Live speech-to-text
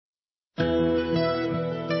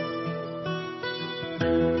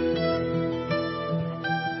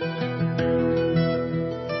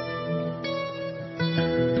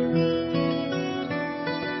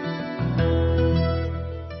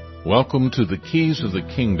Welcome to the Keys of the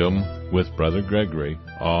Kingdom with Brother Gregory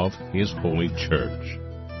of His Holy Church.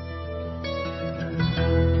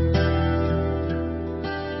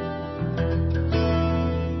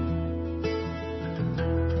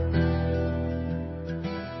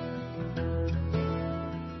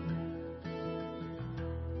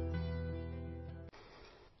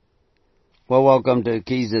 Well, welcome to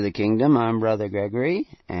Keys of the Kingdom. I'm Brother Gregory,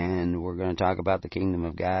 and we're going to talk about the Kingdom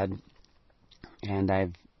of God. And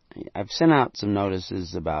I've sent out some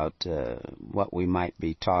notices about what we might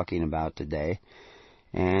be talking about today.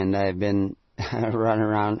 And I've been running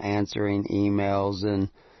around answering emails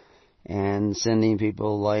and sending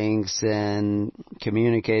people links and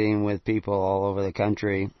communicating with people all over the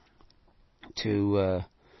country to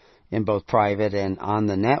in both private and on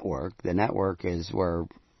the network. The network is where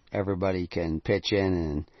everybody can pitch in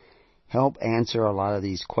and help answer a lot of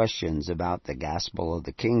these questions about the gospel of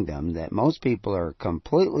the kingdom that most people are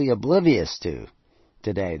completely oblivious to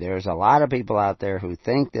today. There's a lot of people out there who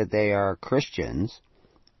think that they are Christians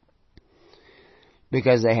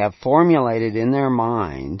because they have formulated in their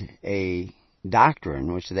mind a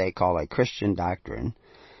doctrine, which they call a Christian doctrine,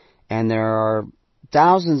 and there are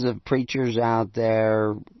thousands of preachers out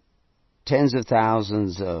there, tens of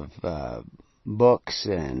thousands of books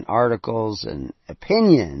and articles and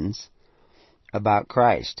opinions about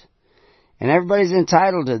Christ. And everybody's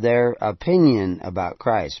entitled to their opinion about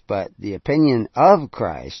Christ, but the opinion of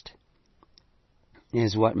Christ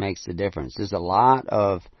is what makes the difference. There's a lot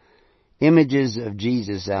of images of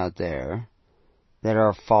Jesus out there that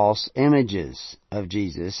are false images of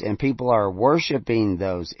Jesus, and people are worshiping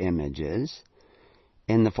those images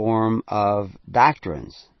in the form of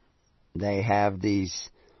doctrines. They have these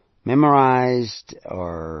memorized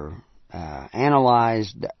or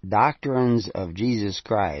analyzed doctrines of Jesus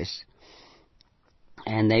Christ,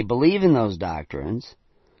 and they believe in those doctrines,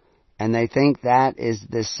 and they think that is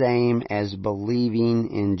the same as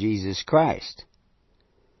believing in Jesus Christ,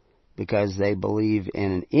 because they believe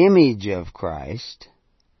in an image of Christ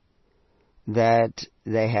that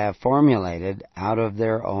they have formulated out of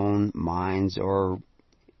their own minds or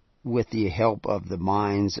with the help of the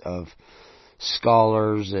minds of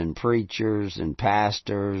scholars and preachers and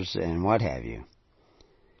pastors and what have you.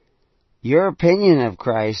 Your opinion of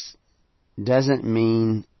Christ doesn't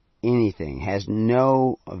mean anything, has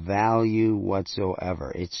no value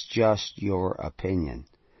whatsoever. It's just your opinion.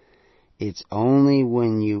 It's only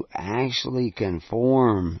when you actually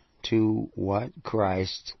conform to what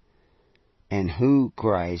Christ and who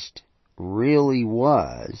Christ really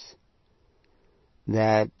was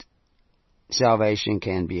that salvation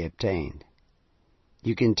can be obtained.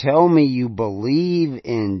 You can tell me you believe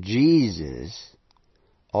in Jesus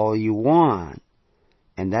all you want,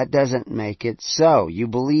 and that doesn't make it so. You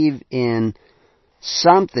believe in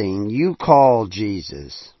something you call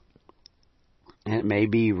Jesus. And it may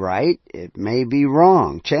be right, it may be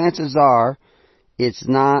wrong. Chances are it's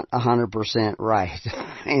not 100% right.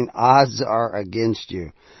 I mean, odds are against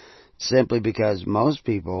you. Simply because most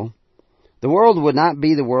people, the world would not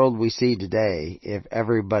be the world we see today if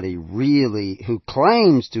everybody really who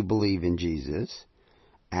claims to believe in Jesus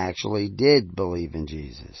actually did believe in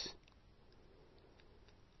Jesus.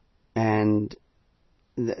 And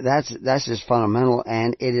that's just fundamental,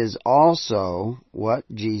 and it is also what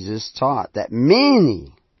Jesus taught, that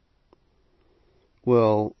many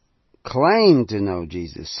will claim to know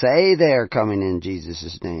Jesus, say they are coming in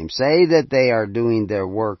Jesus' name, say that they are doing their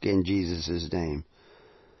work in Jesus' name,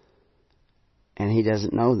 and He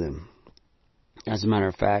doesn't know them. As a matter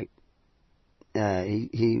of fact,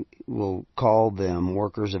 He will call them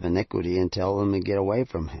workers of iniquity and tell them to get away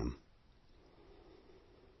from Him.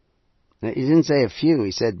 Now, He didn't say a few,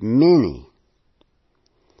 He said many.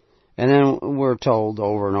 And then we're told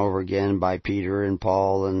over and over again by Peter and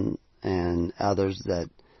Paul and others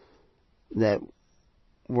that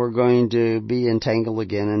we're going to be entangled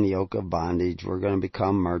again in the yoke of bondage. We're going to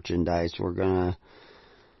become merchandise. We're going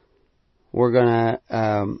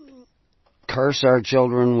to curse our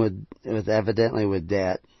children with evidently with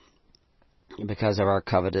debt because of our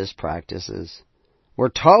covetous practices. We're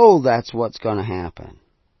told that's what's going to happen,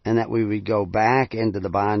 and that we would go back into the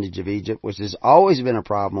bondage of Egypt, which has always been a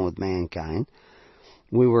problem with mankind.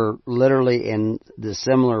 We were literally in the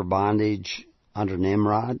similar bondage under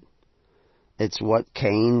Nimrod. It's what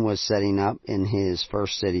Cain was setting up in his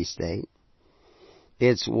first city-state.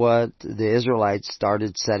 It's what the Israelites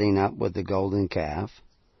started setting up with the golden calf.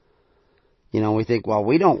 You know, we think, well,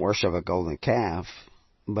 we don't worship a golden calf,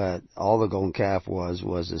 but all the golden calf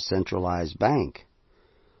was a centralized bank.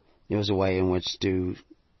 It was a way in which to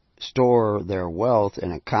store their wealth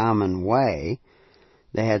in a common way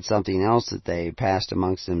They had something else that they passed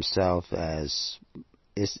amongst themselves as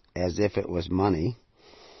if it was money.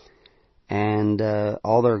 And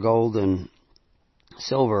all their gold and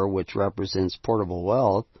silver, which represents portable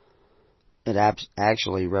wealth, it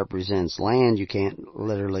actually represents land. You can't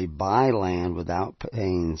literally buy land without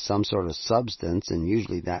paying some sort of substance, and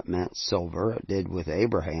usually that meant silver. It did with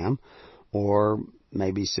Abraham, or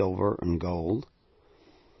maybe silver and gold.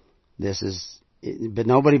 But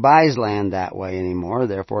nobody buys land that way anymore,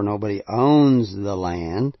 therefore nobody owns the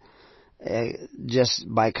land. Just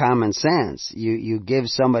by common sense, you give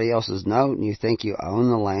somebody else's note and you think you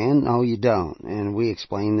own the land. No, you don't. And we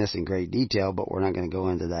explain this in great detail, but we're not going to go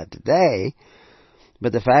into that today.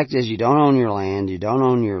 But the fact is, you don't own your land, you don't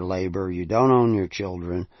own your labor, you don't own your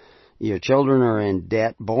children. Your children are in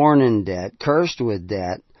debt, born in debt, cursed with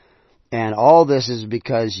debt. And all this is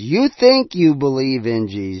because you think you believe in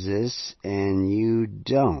Jesus and you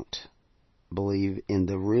don't believe in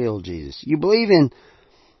the real Jesus. You believe in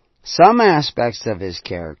some aspects of His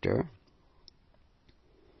character.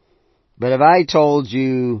 But if I told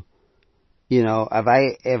you,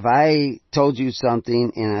 if I told you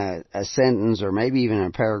something in a sentence or maybe even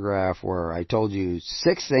a paragraph where I told you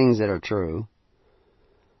 6 things that are true,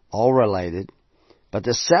 all related, but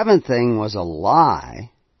the 7th thing was a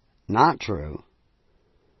lie, not true,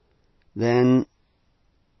 then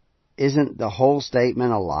isn't the whole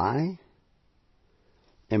statement a lie?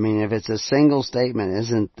 I mean, if it's a single statement,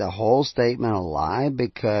 isn't the whole statement a lie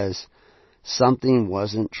because something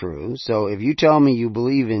wasn't true? So if you tell me you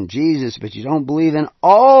believe in Jesus, but you don't believe in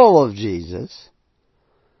all of Jesus,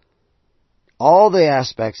 all the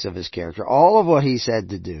aspects of His character, all of what He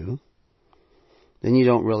said to do, then you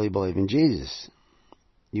don't really believe in Jesus.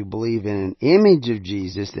 You believe in an image of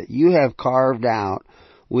Jesus that you have carved out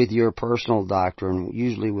with your personal doctrine,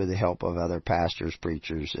 usually with the help of other pastors,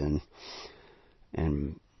 preachers, and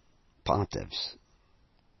pontiffs.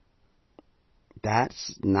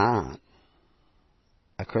 That's not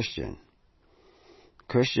a Christian. A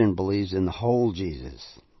Christian believes in the whole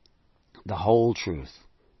Jesus, the whole truth.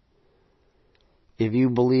 If you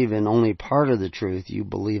believe in only part of the truth, you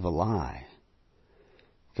believe a lie.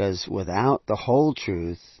 Because without the whole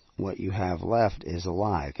truth, what you have left is a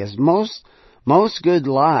lie. Because most good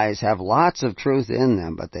lies have lots of truth in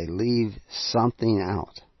them, but they leave something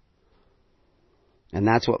out. And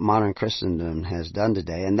that's what modern Christendom has done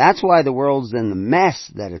today. And that's why the world's in the mess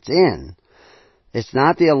that it's in. It's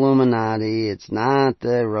not the Illuminati, it's not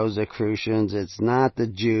the Rosicrucians, it's not the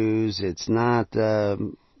Jews, it's not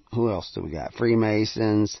the, who else do we got?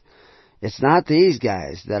 Freemasons. It's not these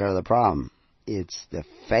guys that are the problem. It's the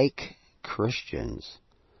fake Christians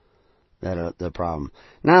that are the problem.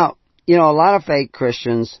 Now, a lot of fake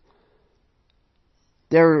Christians,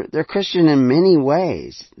 they're Christian in many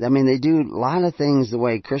ways. I mean, they do a lot of things the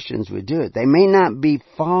way Christians would do it. They may not be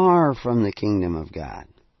far from the kingdom of God.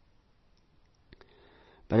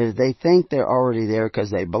 But if they think they're already there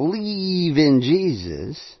because they believe in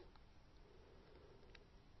Jesus,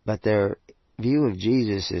 but their view of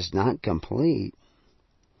Jesus is not complete,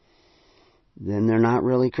 then they're not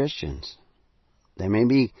really Christians. They may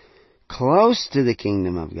be close to the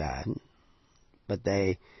kingdom of God, but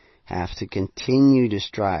they have to continue to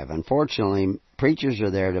strive. Unfortunately, preachers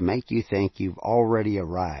are there to make you think you've already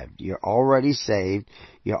arrived. You're already saved.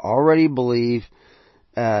 You already believe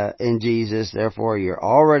in Jesus. Therefore, you're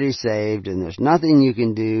already saved, and there's nothing you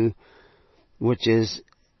can do, which is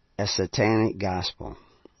a satanic gospel.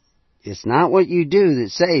 It's not what you do that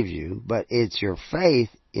saves you, but it's your faith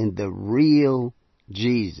in the real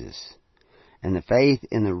Jesus. And the faith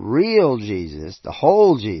in the real Jesus, the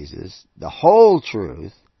whole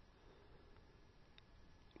truth,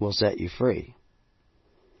 will set you free.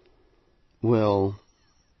 Will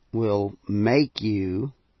make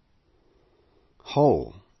you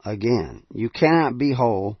whole again. You cannot be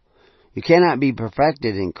whole. You cannot be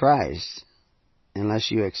perfected in Christ unless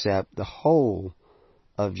you accept the whole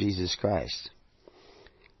of Jesus Christ.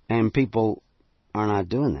 And people are not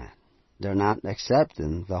doing that. They're not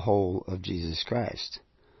accepting the whole of Jesus Christ.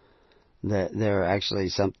 They're actually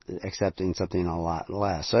accepting something a lot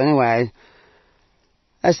less. So anyway,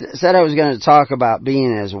 I said I was going to talk about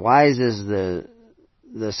being as wise as the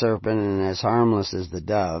serpent and as harmless as the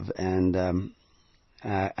dove. And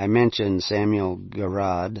I mentioned Samuel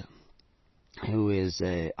Garrod, who is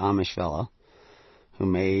a Amish fellow who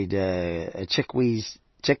made a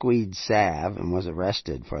chickweed salve and was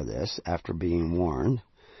arrested for this after being warned,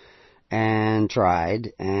 and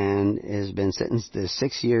tried, and has been sentenced to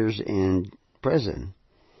 6 years in prison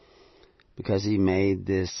because he made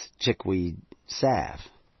this chickweed salve.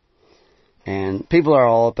 And people are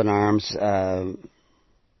all up in arms.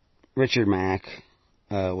 Richard Mack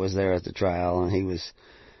was there at the trial, and he was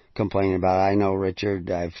complaining about it. I know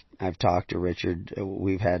Richard. I've talked to Richard.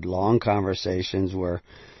 We've had long conversations where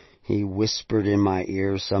he whispered in my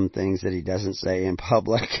ear some things that he doesn't say in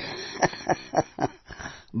public.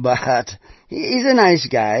 But he's a nice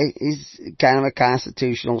guy. He's kind of a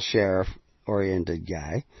constitutional sheriff-oriented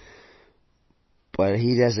guy. But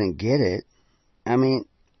he doesn't get it. I mean,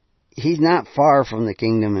 he's not far from the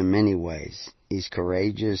kingdom in many ways. He's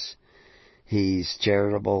courageous. He's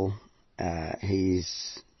charitable.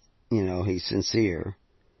 He's sincere.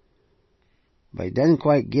 But he doesn't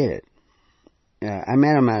quite get it. I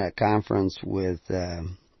met him at a conference with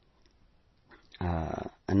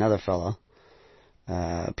another fellow,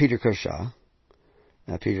 Peter Kershaw.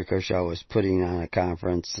 Peter Kershaw was putting on a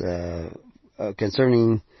conference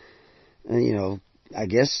concerning, I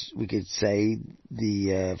guess we could say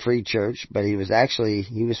the free church, but he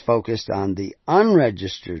was focused on the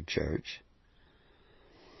unregistered church.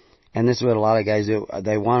 And this is what a lot of guys do.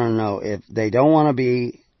 They want to know if they don't want to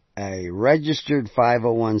be a registered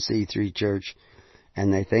 501c3 church,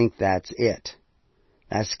 and they think that's it.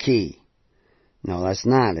 That's key. No, that's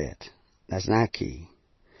not it. That's not key.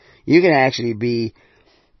 You can actually be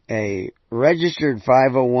a registered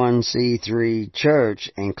 501c3 church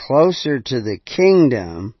and closer to the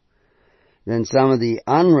kingdom than some of the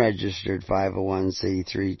unregistered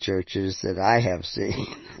 501c3 churches that I have seen.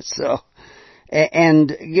 So, and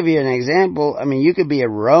give you an example, I mean, you could be a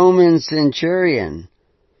Roman centurion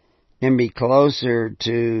and be closer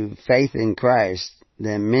to faith in Christ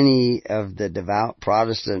than many of the devout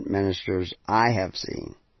Protestant ministers I have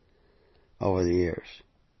seen over the years.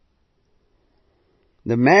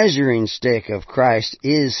 The measuring stick of Christ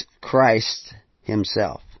is Christ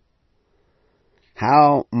himself.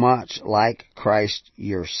 How much like Christ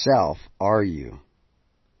yourself are you?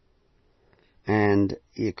 And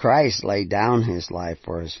Christ laid down his life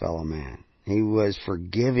for his fellow man. He was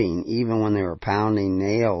forgiving even when they were pounding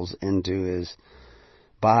nails into his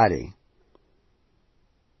body.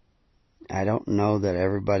 I don't know that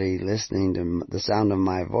everybody listening to the sound of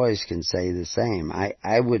my voice can say the same.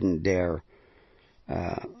 I wouldn't dare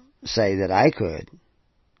say that I could.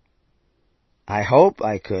 I hope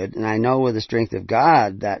I could, and I know with the strength of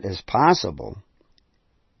God that is possible.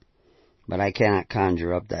 But I cannot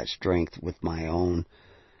conjure up that strength with my own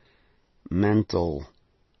mental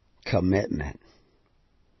commitment.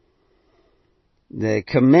 The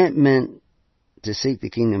commitment to seek the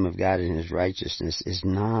kingdom of God and his righteousness is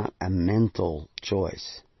not a mental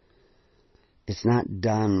choice. It's not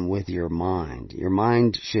done with your mind. Your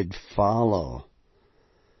mind should follow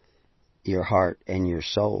your heart and your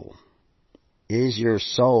soul. Is your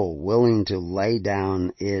soul willing to lay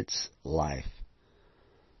down its life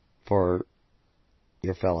for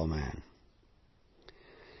your fellow man?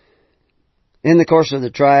 In the course of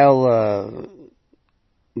the trial,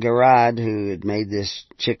 Garrod, who had made this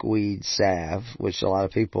chickweed salve, which a lot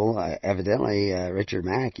of people, evidently Richard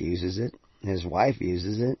Mack uses it, his wife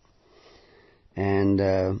uses it, and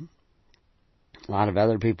a lot of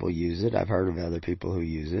other people use it. I've heard of other people who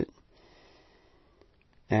use it.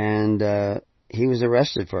 And he was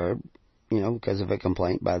arrested for it, because of a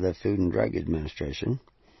complaint by the Food and Drug Administration,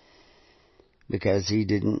 because he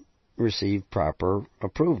didn't receive proper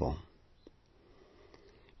approval.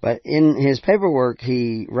 But in his paperwork,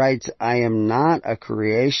 he writes, I am not a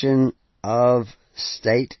creation of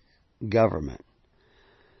state government.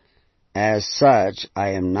 As such,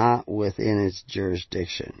 I am not within its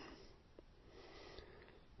jurisdiction.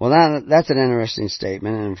 Well, now that's an interesting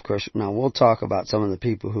statement, and of course, now we'll talk about some of the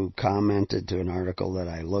people who commented to an article that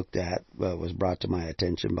I looked at, was brought to my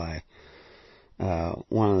attention by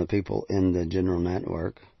one of the people in the General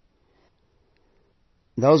Network.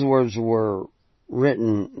 Those words were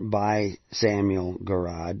written by Samuel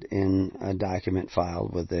Garrod in a document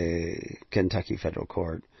filed with the Kentucky Federal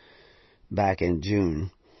Court back in June.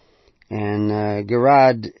 And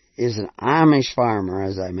Garrod is an Amish farmer,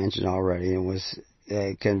 as I mentioned already, and was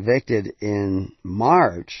convicted in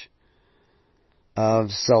March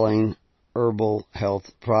of selling herbal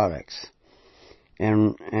health products,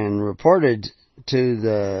 and reported to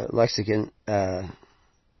the Lexington, and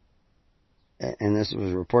this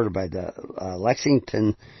was reported by the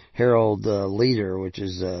Lexington Herald Leader, which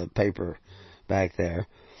is a paper back there,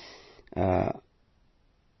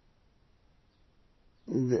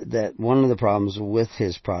 that one of the problems with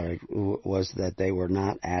his product was that they were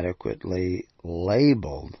not adequately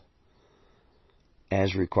labeled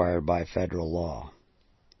as required by federal law.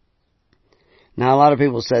 Now, a lot of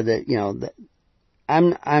people said that,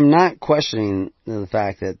 I'm not questioning the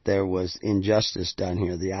fact that there was injustice done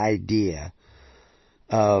here. The idea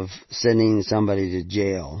of sending somebody to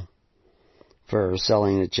jail for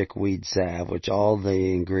selling a chickweed salve, which all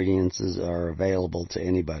the ingredients are available to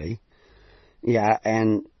anybody. Yeah,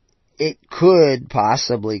 and it could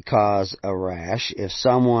possibly cause a rash if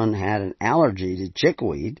someone had an allergy to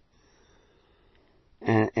chickweed.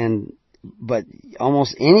 But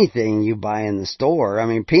almost anything you buy in the store, I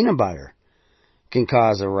mean, peanut butter can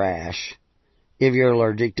cause a rash if you're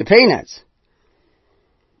allergic to peanuts.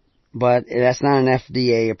 But that's not an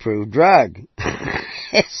FDA-approved drug.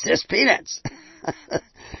 It's just peanuts.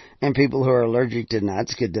 And people who are allergic to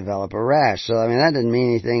nuts could develop a rash. So, I mean, that didn't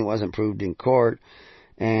mean anything. It wasn't proved in court.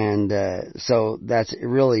 And so that's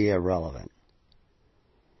really irrelevant.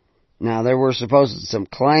 Now, there were supposed some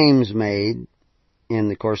claims made in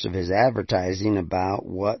the course of his advertising about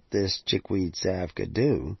what this chickweed salve could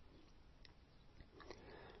do.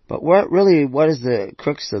 But what is the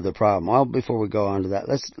crux of the problem? Well, before we go on to that,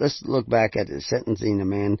 let's look back at sentencing a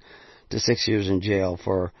man to 6 years in jail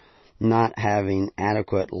for not having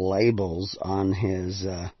adequate labels on his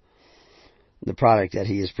the product that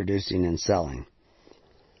he is producing and selling.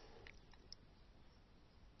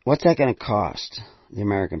 What's that going to cost the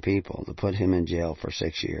American people to put him in jail for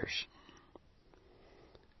 6 years?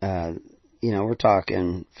 We're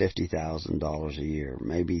talking $50,000 a year,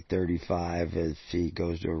 maybe $35,000 if he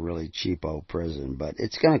goes to a really cheapo prison, but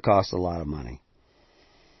it's going to cost a lot of money.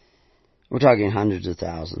 We're talking hundreds of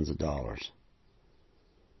thousands of dollars.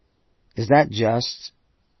 Is that just?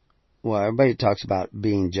 Well, everybody talks about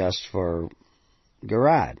being just for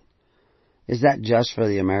Garad. Is that just for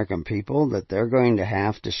the American people, that they're going to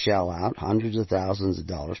have to shell out hundreds of thousands of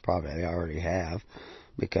dollars, probably they already have,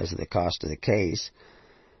 because of the cost of the case,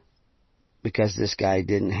 because this guy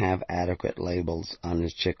didn't have adequate labels on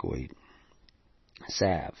his chickweed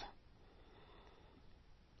salve?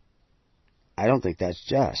 I don't think that's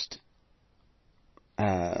just.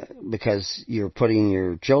 Because you're putting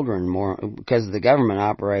your children more, because the government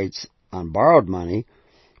operates on borrowed money,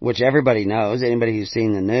 which everybody knows. Anybody who's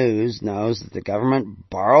seen the news knows that the government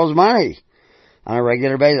borrows money on a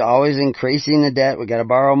regular basis, always increasing the debt. We got to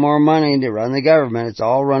borrow more money to run the government. It's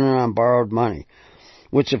all running on borrowed money,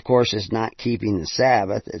 which of course is not keeping the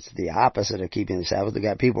Sabbath. It's the opposite of keeping the Sabbath. They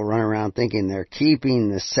got people running around thinking they're keeping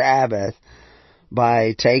the Sabbath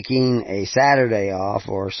by taking a Saturday off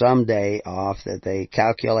or some day off that they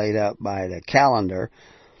calculate up by the calendar.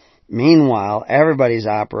 Meanwhile, everybody's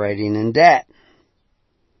operating in debt.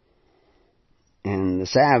 And the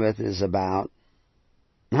Sabbath is about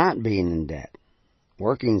not being in debt,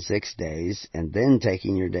 working 6 days and then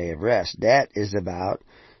taking your day of rest. Debt is about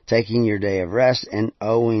taking your day of rest and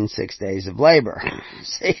owing 6 days of labor.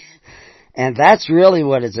 See? And that's really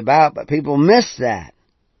what it's about, but people miss that,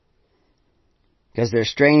 because they're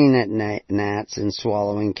straining at gnats and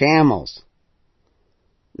swallowing camels.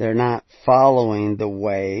 They're not following the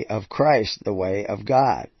way of Christ, the way of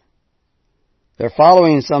God. They're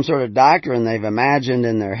following some sort of doctrine they've imagined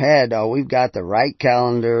in their head. Oh, we've got the right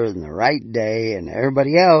calendar and the right day, and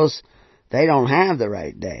everybody else, they don't have the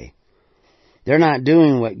right day. They're not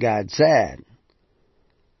doing what God said.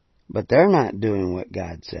 But they're not doing what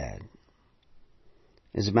God said.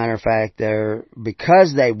 As a matter of fact,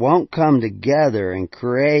 because they won't come together and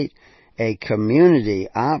create a community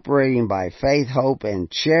operating by faith, hope,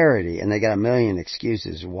 and charity, and they got a million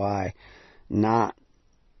excuses why not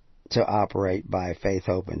to operate by faith,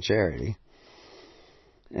 hope, and charity.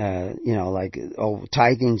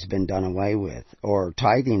 Tithing's been done away with, or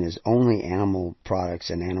tithing is only animal products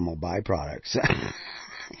and animal byproducts.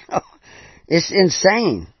 It's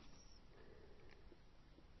insane.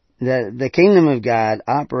 The kingdom of God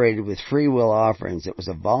operated with free will offerings. It was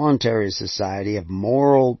a voluntary society of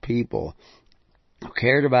moral people who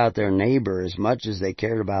cared about their neighbor as much as they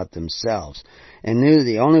cared about themselves, and knew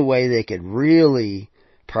the only way they could really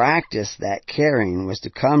practice that caring was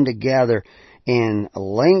to come together in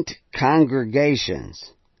linked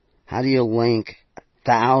congregations. How do you link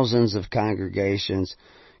thousands of congregations?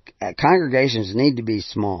 Congregations need to be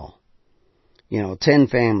small. 10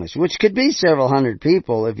 families, which could be several hundred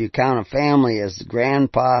people if you count a family as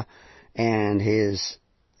grandpa and his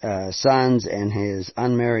sons and his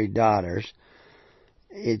unmarried daughters.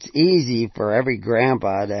 It's easy for every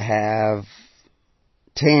grandpa to have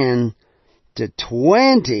 10 to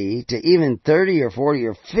 20 to even 30 or 40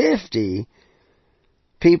 or 50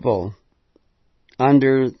 people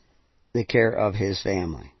under the care of his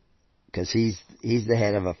family. Because he's the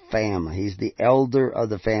head of a family. He's the elder of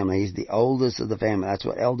the family. He's the oldest of the family. That's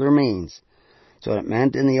what elder means. It's what it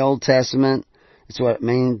meant in the Old Testament. It's what it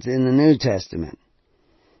means in the New Testament.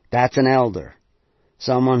 That's an elder.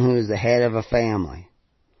 Someone who is the head of a family.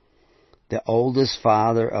 the oldest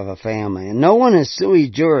father of a family. And no one is sui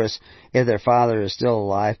juris if their father is still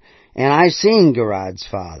alive. And I've seen Gerad's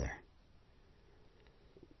father.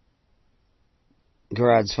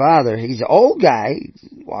 Gerad's father, he's an old guy,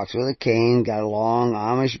 walks with a cane, got a long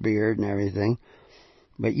Amish beard and everything.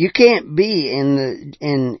 But you can't be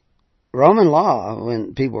in Roman law,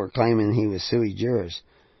 when people were claiming he was sui juris,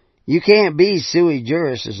 you can't be sui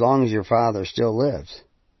juris as long as your father still lives.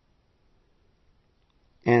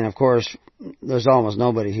 And of course, there's almost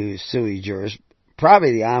nobody who's sui juris.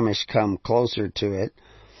 Probably the Amish come closer to it,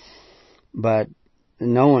 but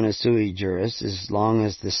no one is sui juris as long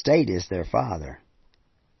as the state is their father.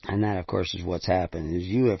 And that, of course, is what's happened, is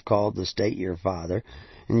you have called the state your father,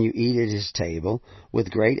 and you eat at his table with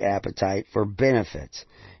great appetite for benefits.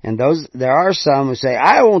 And there are some who say,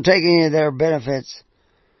 I won't take any of their benefits,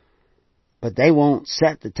 but they won't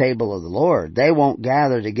set the table of the Lord. They won't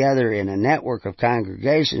gather together in a network of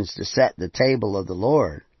congregations to set the table of the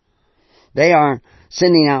Lord. They aren't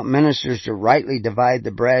sending out ministers to rightly divide the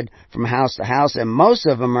bread from house to house, and most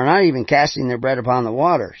of them are not even casting their bread upon the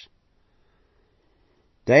waters.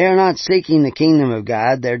 They are not seeking the kingdom of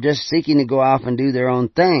God. They're just seeking to go off and do their own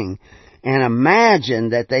thing and imagine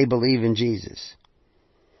that they believe in Jesus.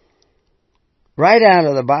 Right out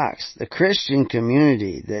of the box, the Christian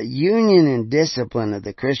community, the union and discipline of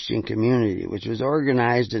the Christian community, which was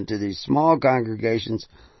organized into these small congregations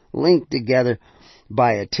linked together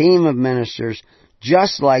by a team of ministers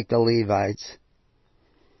just like the Levites,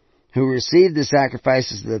 who received the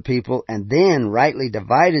sacrifices of the people and then rightly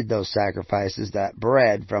divided those sacrifices, that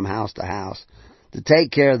bread, from house to house to take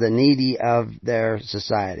care of the needy of their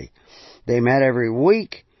society. They met every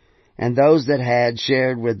week, and those that had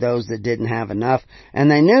shared with those that didn't have enough, and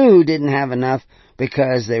they knew who didn't have enough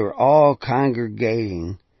because they were all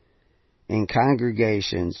congregating in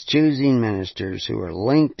congregations, choosing ministers who were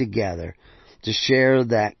linked together to share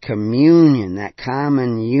that communion, that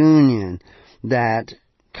common union, that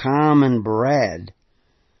common bread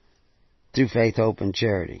through faith, hope, and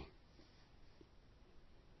charity.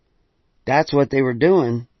 That's what they were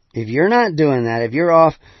doing. If you're not doing that, if you're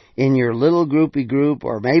off in your little groupie group,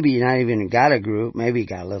 or maybe you're not even got a group, maybe you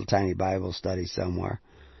got a little tiny Bible study somewhere,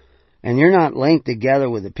 and you're not linked together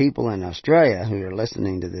with the people in Australia who are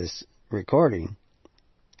listening to this recording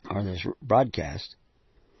or this broadcast,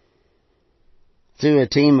 through a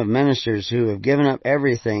team of ministers who have given up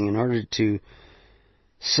everything in order to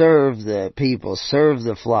serve the people, serve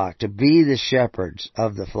the flock, to be the shepherds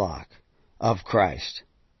of the flock of Christ,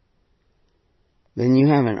 then you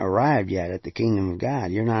haven't arrived yet at the kingdom of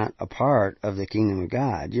God. You're not a part of the kingdom of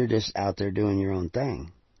God. You're just out there doing your own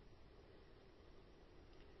thing.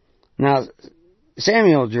 Now,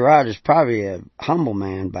 Samuel Gerard is probably a humble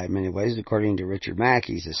man by many ways, according to Richard Mack.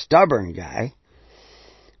 He's a stubborn guy.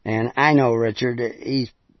 And I know Richard,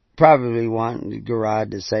 he's probably wanting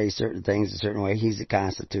Gerard to say certain things a certain way. He's a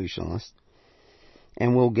constitutionalist.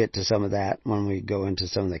 And we'll get to some of that when we go into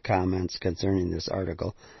some of the comments concerning this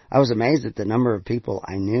article. I was amazed at the number of people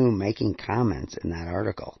I knew making comments in that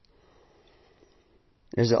article.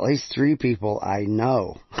 There's at least 3 people I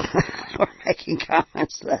know who are making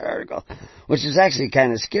comments to that article, which is actually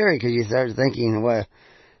kind of scary because you start thinking, well,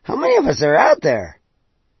 how many of us are out there?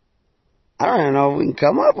 I don't even know if we can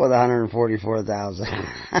come up with 144,000.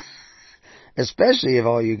 Especially if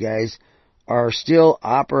all you guys are still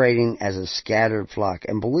operating as a scattered flock.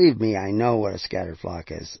 And believe me, I know what a scattered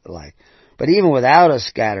flock is like. But even without a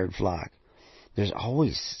scattered flock, there's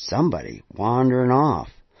always somebody wandering off.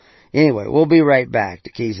 Anyway, we'll be right back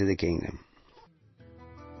to Keys of the Kingdom.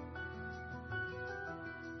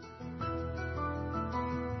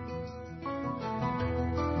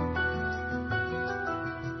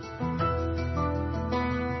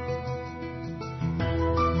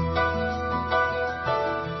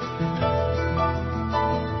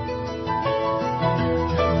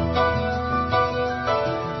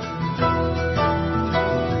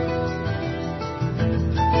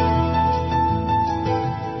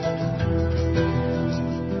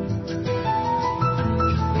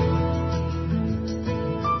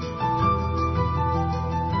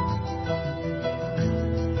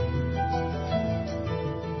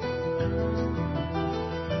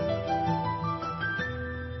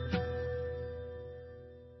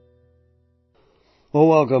 Well,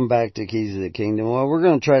 welcome back to Keys of the Kingdom. Well, we're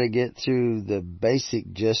going to try to get through the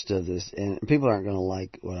basic gist of this, and people aren't going to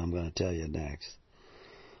like what I'm going to tell you next.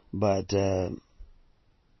 But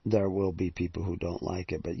there will be people who don't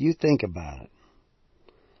like it. But you think about it.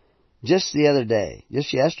 Just the other day,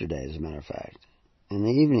 just yesterday, as a matter of fact, in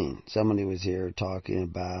the evening, somebody was here talking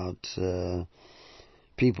about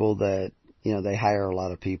people that, they hire a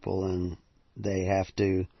lot of people, and they have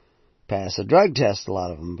to pass a drug test, a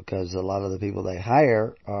lot of them, because a lot of the people they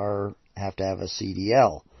hire have to have a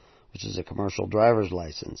CDL, which is a commercial driver's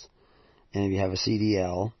license. And if you have a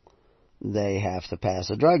CDL, they have to pass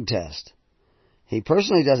a drug test. He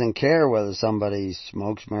personally doesn't care whether somebody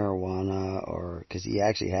smokes marijuana, or because he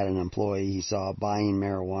actually had an employee he saw buying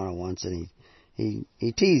marijuana once, and he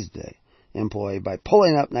teased the employee by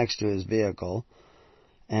pulling up next to his vehicle,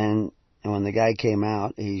 and when the guy came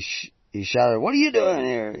out, he shouted, "What are you doing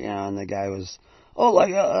here?" You know, and the guy was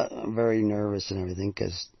very nervous and everything,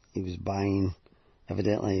 because he was buying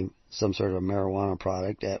evidently some sort of marijuana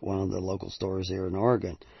product at one of the local stores here in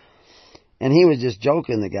Oregon. And he was just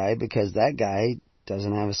joking, the guy, because that guy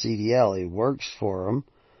doesn't have a CDL. He works for him,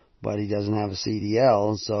 but he doesn't have a CDL,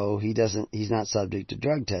 and so he's not subject to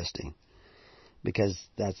drug testing, because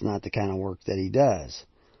that's not the kind of work that he does.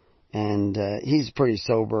 And he's a pretty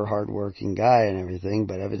sober, hard-working guy and everything,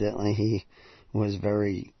 but evidently he was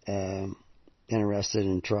very interested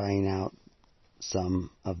in trying out some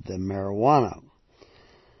of the marijuana.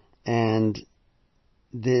 And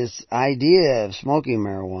this idea of smoking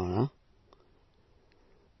marijuana,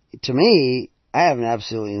 to me, I have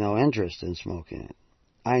absolutely no interest in smoking it.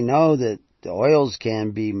 I know that the oils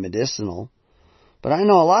can be medicinal, but I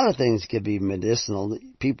know a lot of things can be medicinal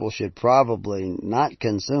that people should probably not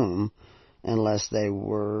consume unless they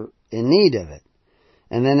were in need of it.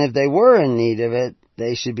 And then if they were in need of it,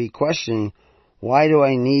 they should be questioning, why do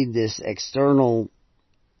I need this external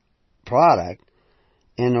product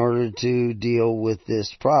in order to deal with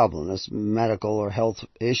this problem, this medical or health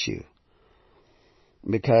issue?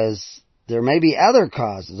 Because there may be other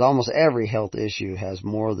causes. Almost every health issue has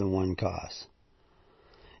more than one cause.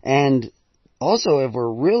 And also, if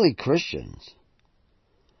we're really Christians,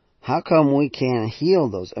 how come we can't heal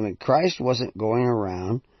those? I mean, Christ wasn't going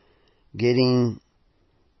around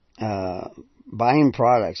buying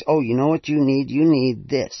products. Oh, you know what you need? You need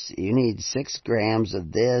this. You need 6 grams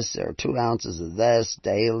of this or 2 ounces of this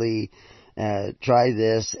daily. Try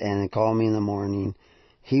this and call me in the morning.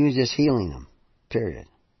 He was just healing them. Period.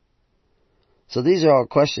 So these are all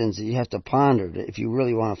questions that you have to ponder if you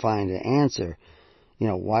really want to find an answer. You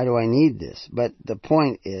know, why do I need this? But the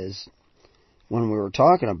point is, when we were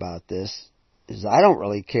talking about this, is I don't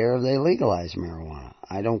really care if they legalize marijuana.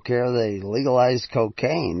 I don't care if they legalize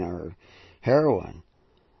cocaine or heroin.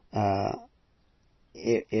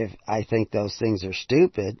 If I think those things are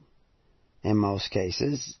stupid, in most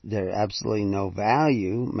cases, they're absolutely no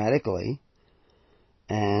value medically.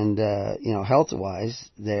 And, health-wise,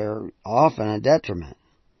 they're often a detriment.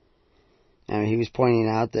 I mean, he was pointing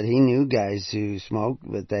out that he knew guys who smoked,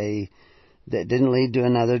 but that didn't lead to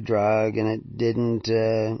another drug, and it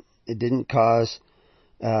didn't cause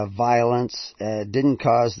violence. It didn't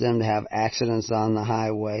cause them to have accidents on the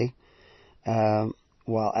highway,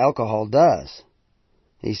 while alcohol does.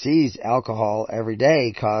 He sees alcohol every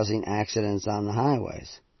day causing accidents on the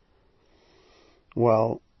highways.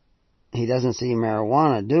 Well, he doesn't see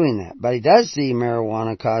marijuana doing that. But he does see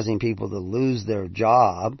marijuana causing people to lose their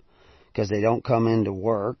job because they don't come into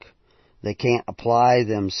work. They can't apply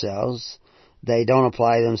themselves. They don't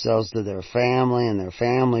apply themselves to their family, and their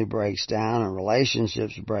family breaks down and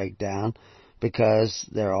relationships break down because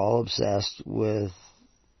they're all obsessed with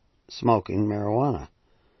smoking marijuana.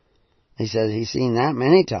 He says he's seen that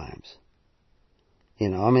many times. You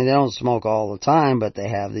know, I mean, they don't smoke all the time, but they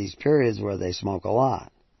have these periods where they smoke a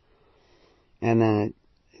lot. And then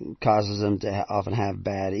it causes them to often have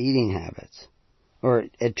bad eating habits. Or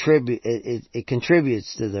it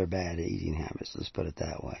contributes to their bad eating habits, let's put it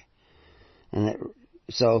that way. And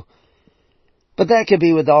but that could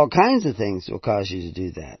be with all kinds of things that will cause you to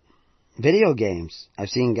do that. Video games. I've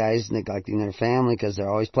seen guys neglecting their family because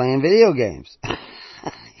they're always playing video games.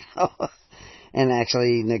 And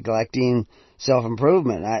actually neglecting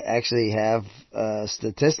self-improvement. I actually have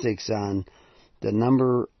statistics on the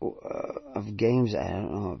number of games. I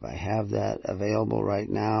don't know if I have that available right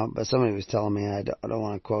now, but somebody was telling me, I don't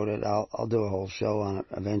want to quote it. I'll do a whole show on it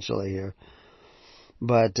eventually here.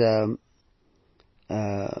 But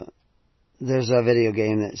there's a video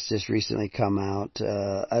game that's just recently come out.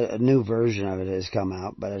 A new version of it has come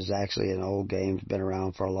out, but it's actually an old game. It's been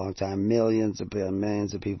around for a long time. Millions of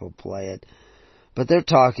people play it. But they're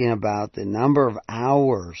talking about the number of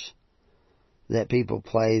hours that people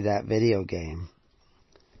play that video game.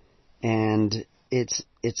 And it's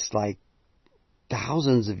like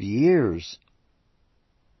thousands of years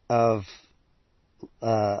of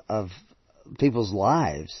people's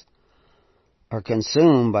lives are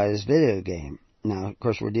consumed by this video game. Now, of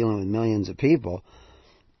course, we're dealing with millions of people,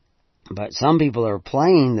 but some people are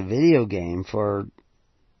playing the video game for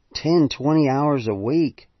 10, 20 hours a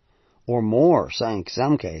week or more, in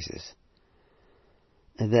some cases.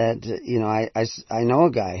 That, I know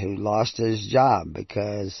a guy who lost his job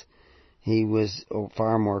because he was a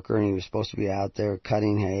farm worker and he was supposed to be out there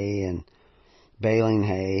cutting hay and baling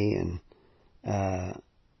hay, and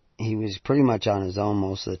he was pretty much on his own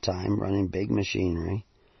most of the time, running big machinery.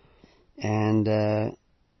 And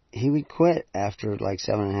he would quit after like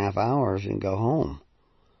 7.5 hours and go home.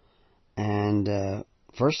 And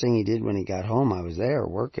first thing he did when he got home, I was there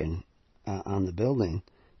working on the building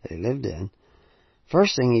that he lived in.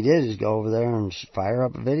 First thing he did is go over there and fire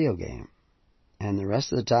up a video game. And the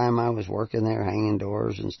rest of the time I was working there, hanging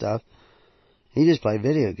doors and stuff, he just played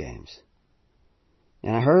video games.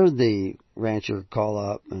 And I heard the rancher call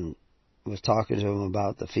up and was talking to him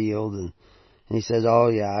about the field, and he said, oh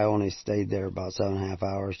yeah, I only stayed there about 7.5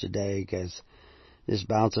 hours today because just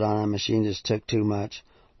bouncing on that machine just took too much.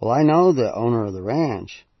 Well, I know the owner of the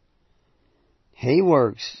ranch. He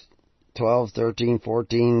works 12, 13,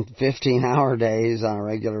 14, 15-hour days on a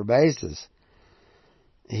regular basis.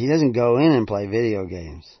 He doesn't go in and play video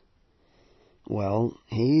games. Well,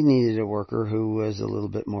 he needed a worker who was a little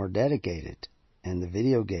bit more dedicated, and the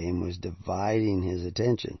video game was dividing his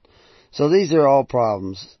attention. So these are all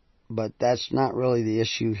problems, but that's not really the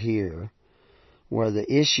issue here. Where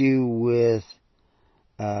the issue with,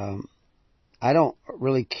 I don't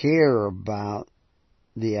really care about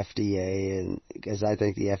the FDA, and because I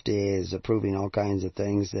think the FDA is approving all kinds of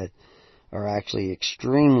things that are actually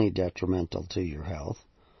extremely detrimental to your health.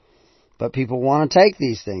 But people want to take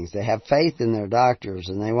these things. They have faith in their doctors,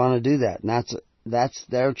 and they want to do that. And that's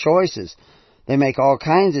their choices. They make all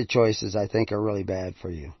kinds of choices I think are really bad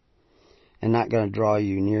for you and not going to draw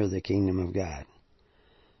you near the kingdom of God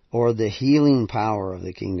or the healing power of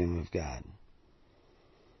the kingdom of God.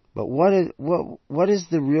 But what is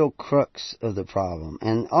the real crux of the problem?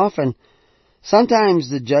 And often, sometimes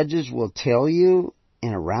the judges will tell you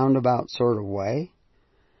in a roundabout sort of way.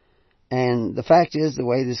 And the fact is, the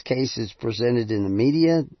way this case is presented in the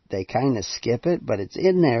media, they kind of skip it, but it's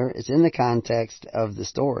in there. It's in the context of the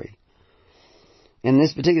story. And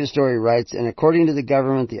this particular story writes, and according to the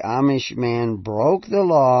government, the Amish man broke the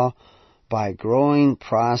law by growing,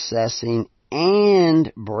 processing,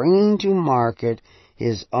 and bringing to market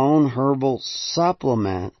his own herbal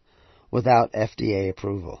supplement without FDA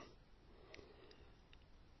approval.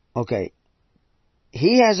 Okay,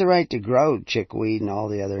 he has a right to grow chickweed and all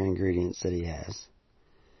the other ingredients that he has.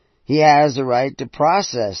 He has a right to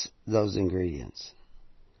process those ingredients.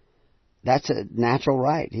 That's a natural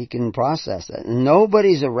right. He can process that. And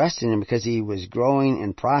nobody's arresting him because he was growing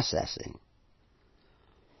and processing.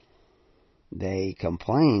 They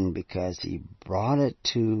complained because he brought it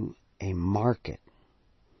to a market.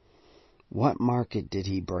 What market did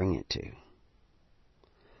he bring it to?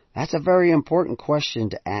 That's a very important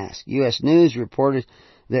question to ask. U.S. News reported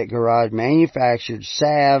that Garage manufactured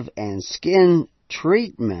salve and skin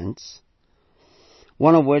treatments,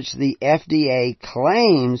 one of which the FDA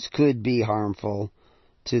claims could be harmful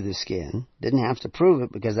to the skin. Didn't have to prove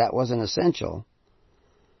it because that wasn't essential.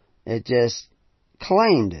 It just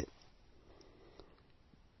claimed it.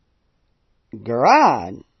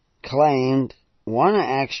 Garage claimed one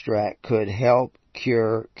extract could help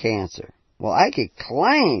cure cancer. Well, I could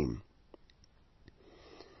claim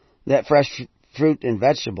that fresh fruit and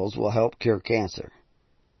vegetables will help cure cancer.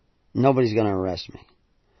 Nobody's going to arrest me.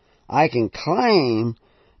 I can claim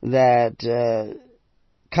that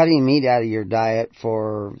cutting meat out of your diet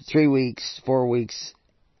for 3 weeks, 4 weeks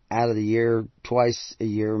out of the year, twice a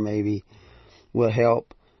year maybe, will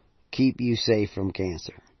help keep you safe from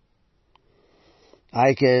cancer.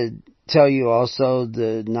 I could tell you also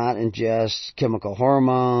to not ingest chemical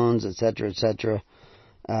hormones, etc.,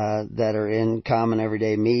 that are in common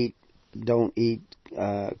everyday meat. Don't eat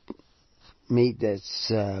meat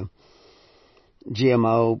that's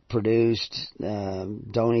GMO produced.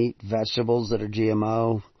 Don't eat vegetables that are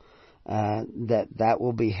GMO. That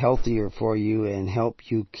will be healthier for you and help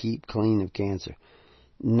you keep clean of cancer.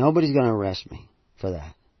 Nobody's going to arrest me for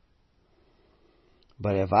that.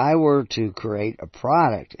 But if I were to create a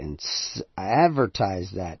product and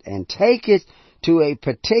advertise that and take it to a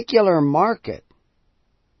particular market,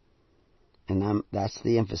 and that's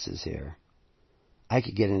the emphasis here, I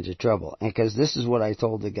could get into trouble. And because this is what I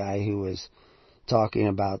told the guy who was talking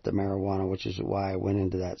about the marijuana, which is why I went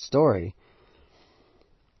into that story,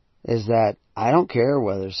 is that I don't care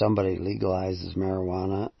whether somebody legalizes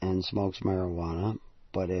marijuana and smokes marijuana,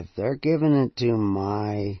 but if they're giving it to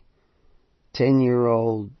my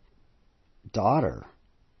 10-year-old daughter,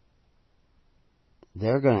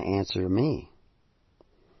 they're going to answer me.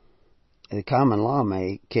 the common law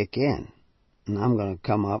may kick in. And I'm going to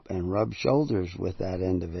come up and rub shoulders with that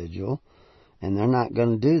individual, and they're not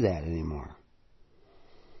going to do that anymore.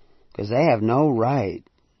 Because they have no right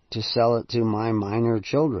to sell it to my minor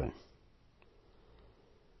children.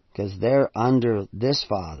 Because they're under this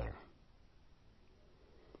father,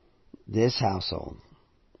 this household.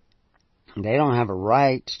 They don't have a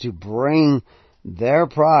right to bring their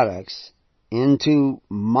products into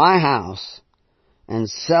my house and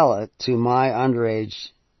sell it to my underage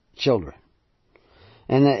children.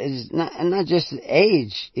 And it's not just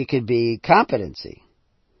age, it could be competency.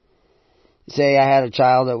 Say I had a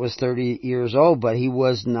child that was 30 years old, but he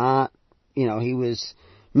was not, he was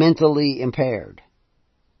mentally impaired.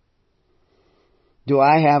 Do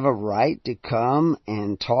I have a right to come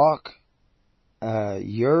and talk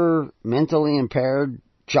your mentally impaired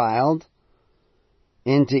child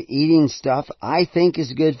into eating stuff I think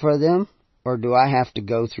is good for them? Or do I have to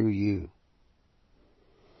go through you?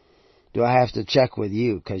 Do I have to check with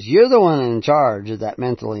you? Because you're the one in charge of that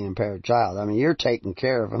mentally impaired child. I mean, you're taking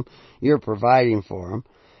care of them. You're providing for them.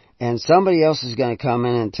 And somebody else is going to come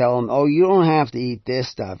in and tell them, oh, you don't have to eat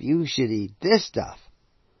this stuff. You should eat this stuff.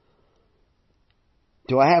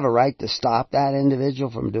 Do I have a right to stop that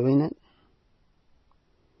individual from doing it?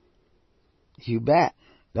 You bet.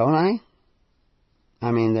 Don't I?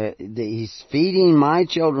 I mean, he's feeding my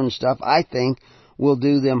children stuff I think will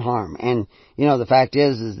do them harm. And, the fact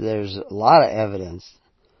is there's a lot of evidence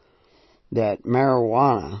that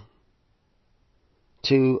marijuana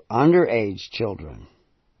to underage children,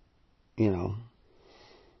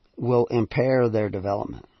 will impair their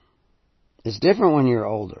development. It's different when you're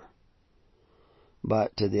older.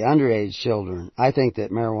 But to the underage children, I think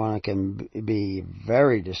that marijuana can be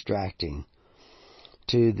very distracting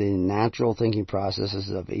to the natural thinking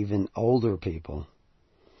processes of even older people.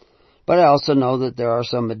 But I also know that there are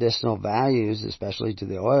some medicinal values, especially to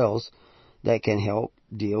the oils, that can help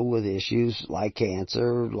deal with issues like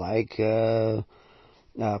cancer, like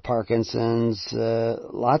Parkinson's,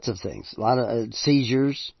 lots of things, a lot of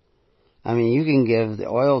seizures. I mean, you can give the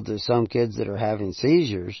oil to some kids that are having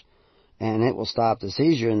seizures, and it will stop the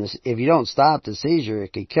seizure. And if you don't stop the seizure,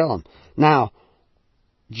 it could kill them. Now,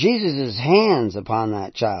 Jesus' hands upon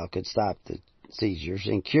that child could stop the seizures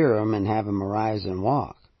and cure them and have him arise and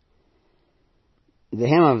walk. The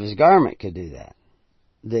hem of his garment could do that.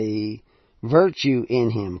 The virtue in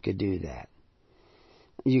him could do that.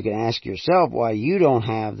 You can ask yourself why you don't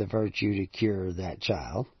have the virtue to cure that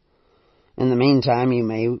child. In the meantime, you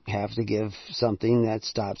may have to give something that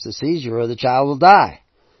stops the seizure or the child will die.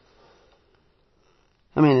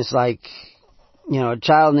 I mean, it's like, a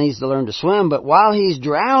child needs to learn to swim, but while he's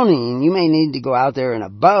drowning, you may need to go out there in a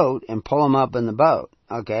boat and pull him up in the boat,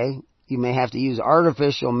 okay? You may have to use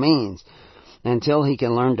artificial means until he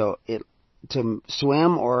can learn to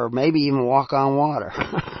swim or maybe even walk on water.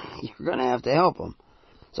 You're going to have to help him.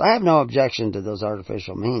 So I have no objection to those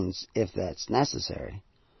artificial means if that's necessary.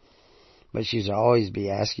 But you should always be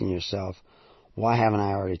asking yourself, why haven't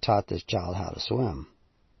I already taught this child how to swim?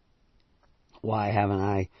 Why haven't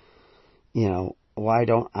I, why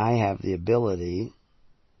don't I have the ability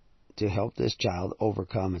to help this child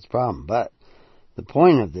overcome its problem? But the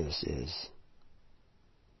point of this is,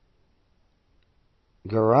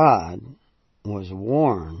 Garad was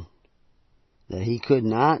warned that he could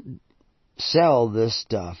not sell this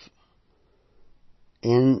stuff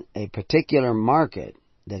in a particular market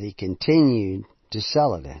that he continued to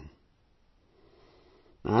sell it in.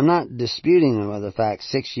 Now, I'm not disputing whether the fact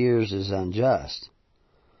 6 years is unjust.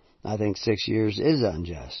 I think 6 years is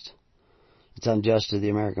unjust. It's unjust to the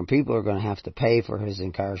American people who are going to have to pay for his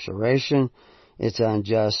incarceration. It's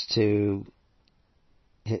unjust to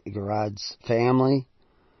Garad's family.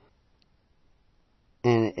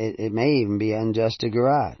 And it may even be unjust to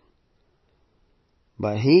Garad.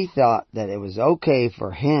 But he thought that it was okay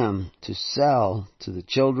for him to sell to the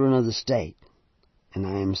children of the state. And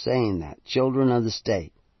I am saying that, children of the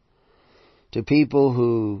state. To people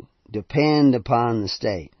who depend upon the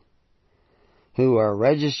state. Who are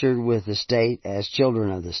registered with the state as children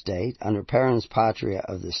of the state, under parens patria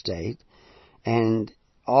of the state. And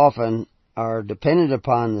often are dependent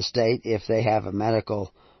upon the state if they have a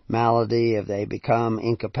medical malady, if they become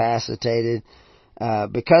incapacitated,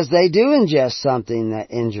 because they do ingest something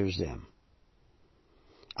that injures them.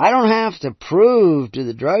 I don't have to prove to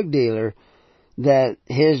the drug dealer that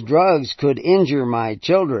his drugs could injure my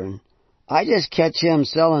children. I just catch him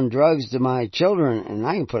selling drugs to my children and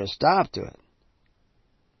I can put a stop to it.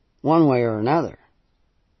 One way or another.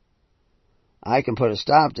 I can put a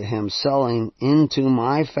stop to him selling into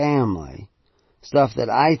my family stuff that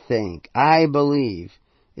I believe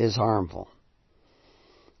is harmful.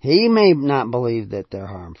 He may not believe that they're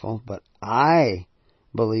harmful, but I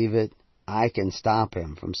believe it. I can stop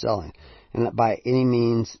him from selling, and that by any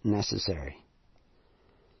means necessary.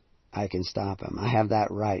 I can stop him. I have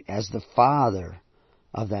that right as the father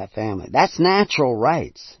of that family. That's natural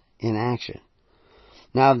rights in action.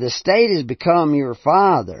 Now, if the state has become your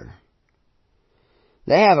father,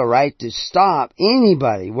 they have a right to stop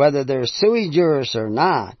anybody, whether they're sui juris or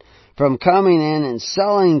not, from coming in and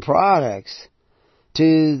selling products to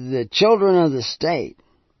the children of the state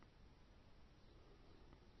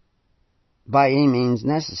by any means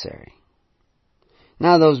necessary.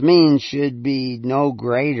 Now, those means should be no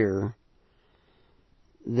greater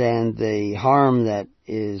than the harm that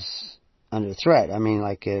is under threat. I mean,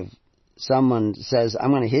 like if someone says,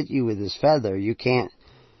 I'm going to hit you with this feather, you can't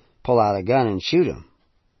pull out a gun and shoot him.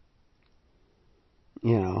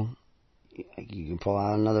 You know, you can pull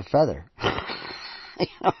out another feather. You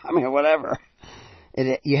know, I mean, whatever.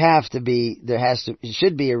 It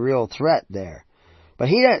should be a real threat there. But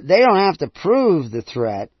they don't have to prove the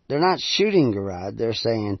threat. They're not shooting Garad. They're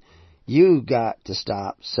saying, you got to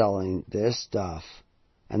stop selling this stuff.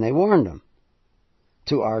 And they warned them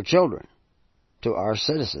to our children, to our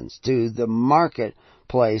citizens, to the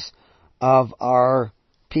marketplace of our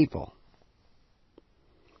people.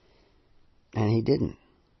 And he didn't.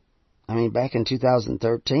 I mean, back in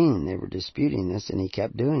 2013, they were disputing this, and he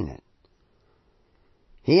kept doing it.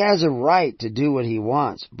 He has a right to do what he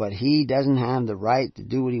wants, but he doesn't have the right to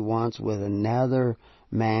do what he wants with another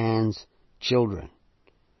man's children.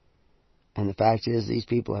 And the fact is, these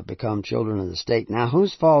people have become children of the state. Now,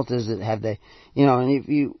 whose fault is it? Have they, and if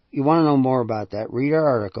you want to know more about that, read our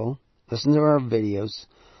article, listen to our videos,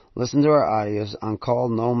 listen to our audios on Call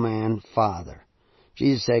No Man Father.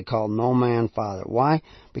 Jesus said, call no man father. Why?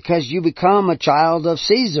 Because you become a child of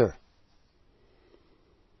Caesar.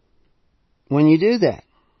 When you do that,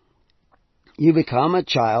 you become a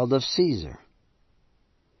child of Caesar.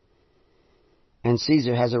 And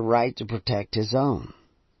Caesar has a right to protect his own.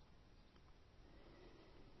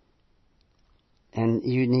 And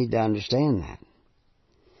you need to understand that.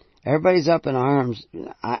 Everybody's up in arms.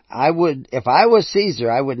 If I was Caesar,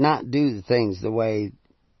 I would not do the things the way,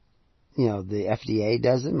 the FDA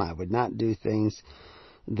does them. I would not do things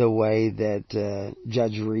the way that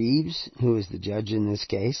Judge Reeves, who is the judge in this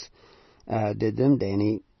case, did them.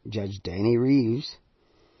 Judge Danny Reeves,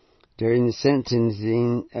 during the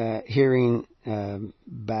sentencing hearing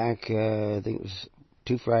back, I think it was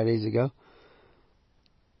 2 Fridays ago,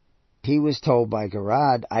 he was told by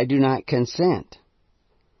Garad, I do not consent.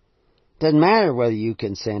 Doesn't matter whether you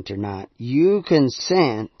consent or not. You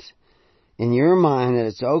consent in your mind that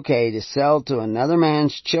it's okay to sell to another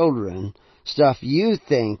man's children stuff you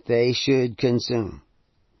think they should consume.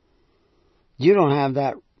 You don't have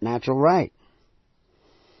that natural right.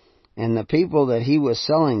 And the people that he was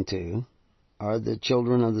selling to are the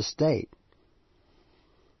children of the state.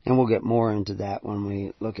 And we'll get more into that when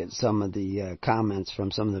we look at some of the comments from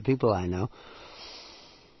some of the people I know.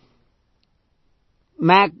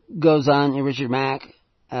 Mack goes on, Richard Mack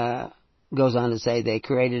goes on to say they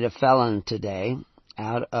created a felon today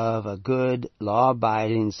out of a good,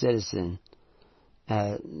 law-abiding citizen,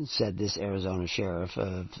 said this Arizona sheriff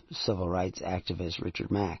of civil rights activist Richard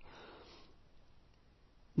Mack.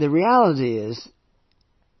 The reality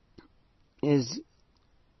is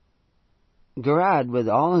Garad, with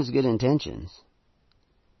all his good intentions,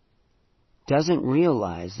 doesn't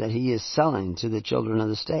realize that he is selling to the children of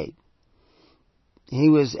the state. He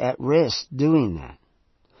was at risk doing that.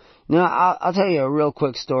 Now, I'll tell you a real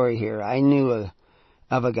quick story here. I knew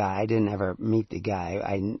of a guy. I didn't ever meet the guy.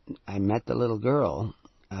 I met the little girl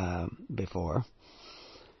before.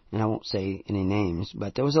 And I won't say any names,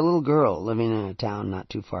 but there was a little girl living in a town not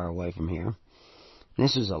too far away from here. And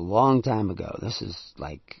this was a long time ago. This is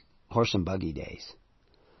like horse and buggy days.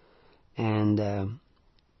 And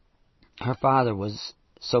her father was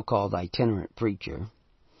so-called itinerant preacher.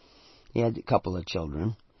 He had a couple of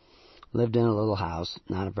children. Lived in a little house.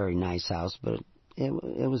 Not a very nice house, but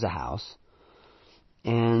it was a house.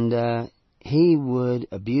 And he would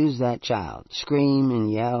abuse that child, scream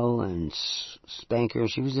and yell and spank her.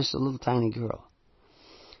 She was just a little tiny girl.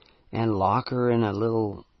 And lock her in a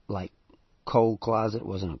little, like, coal closet. It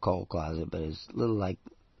wasn't a coal closet, but it's a little, like,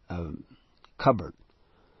 cupboard.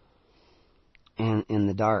 And in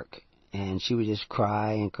the dark. And she would just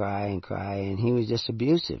cry and cry and cry. And he was just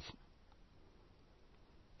abusive.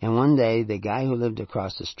 And one day, the guy who lived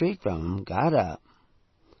across the street from him got up,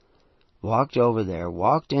 walked over there,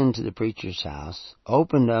 walked into the preacher's house,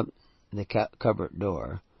 opened up the cupboard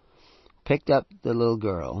door, picked up the little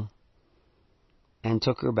girl, and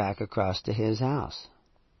took her back across to his house.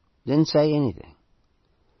 Didn't say anything.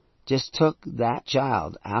 Just took that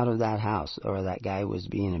child out of that house, or that guy was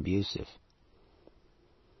being abusive.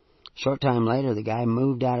 Short time later, the guy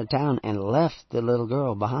moved out of town and left the little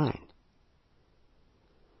girl behind.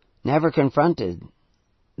 Never confronted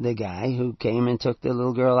the guy who came and took the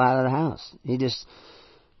little girl out of the house.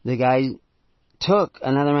 The guy took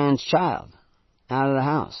another man's child out of the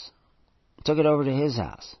house. Took it over to his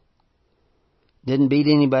house. Didn't beat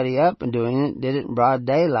anybody up in doing it. Did it in broad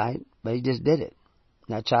daylight, but he just did it.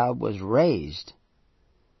 That child was raised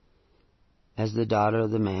as the daughter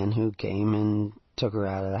of the man who came and took her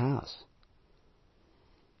out of the house.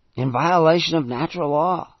 In violation of natural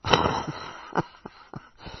law.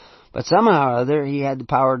 But somehow or other, he had the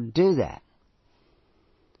power to do that.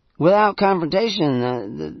 Without confrontation,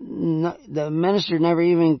 the minister never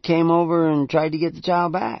even came over and tried to get the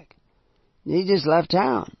child back. He just left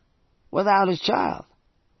town without his child,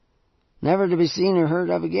 never to be seen or heard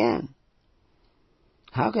of again.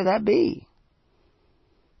 How could that be?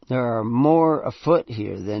 There are more afoot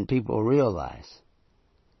here than people realize.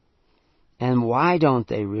 And why don't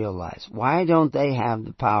they realize? Why don't they have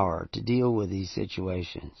the power to deal with these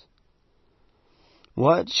situations?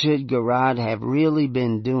 What should Garad have really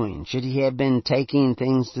been doing? Should he have been taking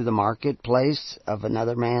things to the marketplace of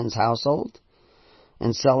another man's household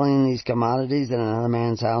and selling these commodities in another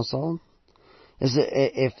man's household?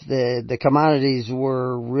 If the commodities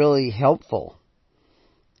were really helpful,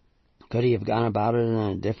 could he have gone about it in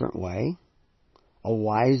a different way? A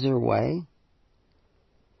wiser way?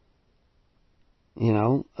 You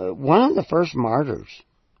know, one of the first martyrs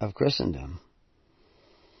of Christendom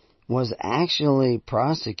was actually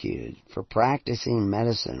prosecuted for practicing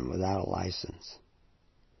medicine without a license.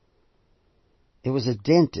 It was a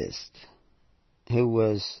dentist who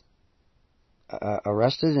was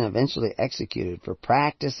arrested and eventually executed for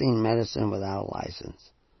practicing medicine without a license.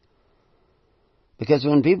 Because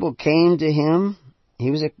when people came to him, he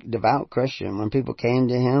was a devout Christian. When people came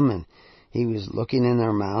to him and he was looking in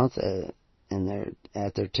their mouth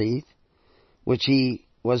at their teeth, which he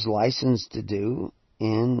was licensed to do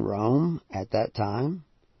in Rome at that time.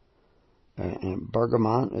 And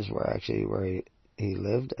Bergamo is where he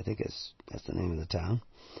lived. I think that's the name of the town.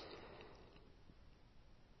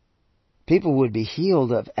 People would be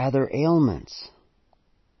healed of other ailments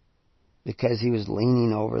because he was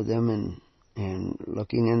leaning over them and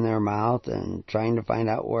looking in their mouth and trying to find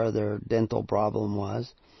out where their dental problem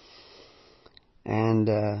was. And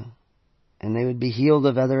they would be healed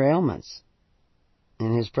of other ailments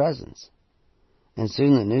in his presence. And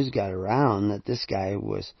soon the news got around that this guy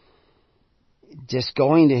was just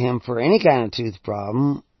going to him for any kind of tooth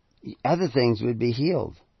problem. Other things would be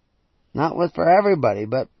healed. Not for everybody,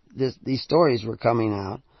 but these stories were coming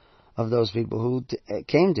out of those people who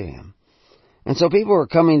came to him. And so people were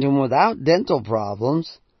coming to him without dental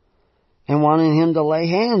problems and wanting him to lay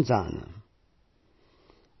hands on them.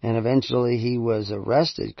 And eventually he was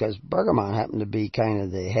arrested because Bergamo happened to be kind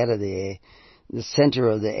of the head of the center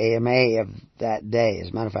of the AMA of that day. As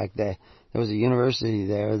a matter of fact, there was a university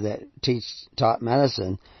there that taught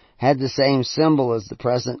medicine, had the same symbol as the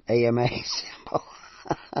present AMA symbol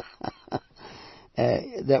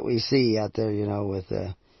that we see out there, you know, with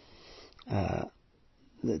the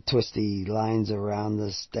twisty lines around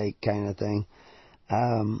the stake kind of thing.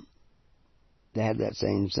 They had that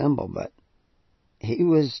same symbol, but he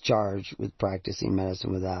was charged with practicing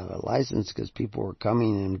medicine without a license because people were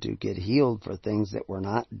coming to him to get healed for things that were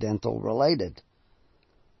not dental related.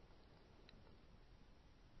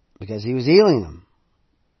 Because he was healing them.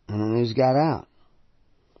 And the news got out.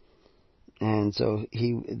 And so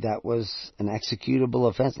that was an executable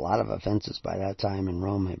offense. A lot of offenses by that time in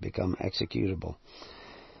Rome had become executable.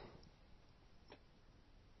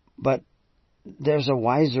 But there's a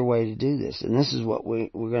wiser way to do this. And this is what we're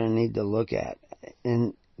going to need to look at.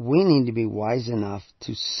 And we need to be wise enough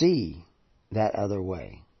to see that other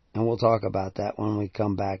way. And we'll talk about that when we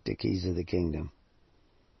come back to Keys of the Kingdom.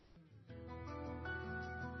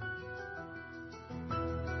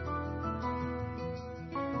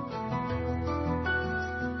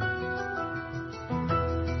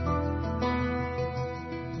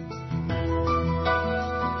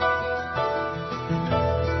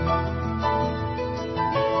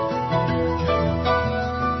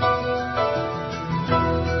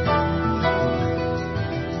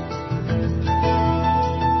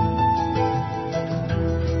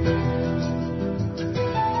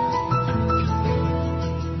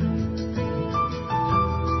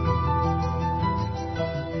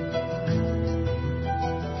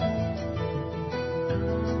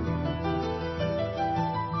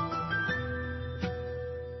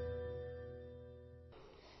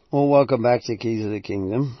 Well, welcome back to Keys of the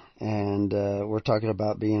Kingdom, and we're talking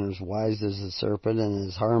about being as wise as a serpent and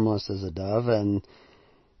as harmless as a dove,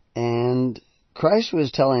 and Christ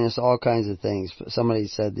was telling us all kinds of things. Somebody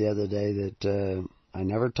said the other day that I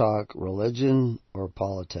never talk religion or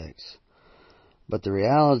politics, but the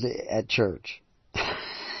reality at church.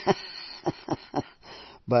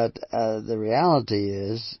 But the reality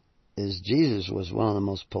is Jesus was one of the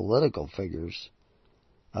most political figures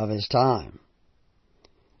of his time.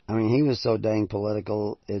 I mean, he was so dang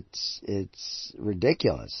political, it's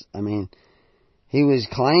ridiculous. I mean, he was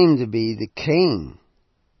claimed to be the king.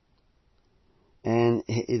 And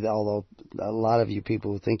although a lot of you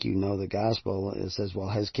people who think you know the gospel, it says, well,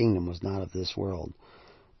 his kingdom was not of this world.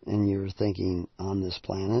 And you're thinking, on this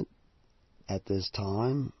planet, at this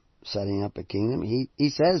time, setting up a kingdom. He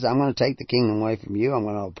says, I'm going to take the kingdom away from you. I'm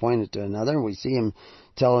going to appoint it to another. We see him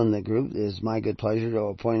telling the group, it is my good pleasure to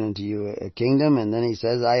appoint unto you a kingdom. And then he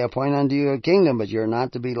says, I appoint unto you a kingdom, but you're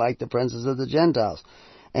not to be like the princes of the Gentiles.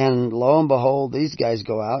 And lo and behold, these guys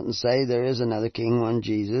go out and say there is another king, one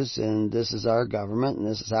Jesus, and this is our government, and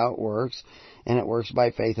this is how it works. And it works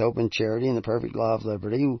by faith, hope, and charity, and the perfect law of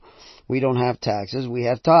liberty. We don't have taxes, we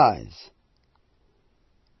have tithes.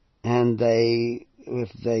 And if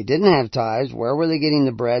they didn't have tithes, where were they getting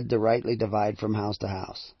the bread to rightly divide from house to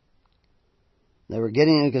house? They were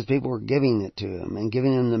getting it because people were giving it to them and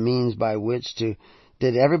giving them the means by which to...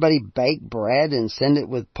 Did everybody bake bread and send it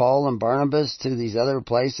with Paul and Barnabas to these other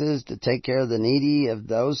places to take care of the needy of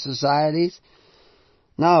those societies?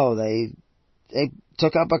 No, they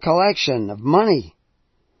took up a collection of money.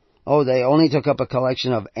 Oh, they only took up a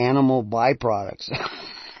collection of animal byproducts.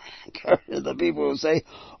 The people who say,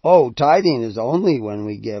 oh, tithing is only when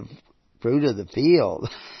we give fruit of the field.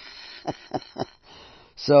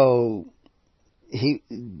 So,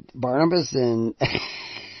 Barnabas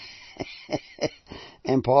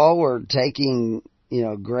and Paul were taking,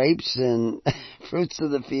 grapes and fruits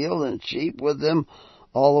of the field and sheep with them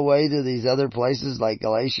all the way to these other places like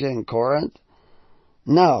Galatia and Corinth.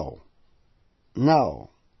 No.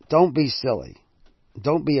 Don't be silly.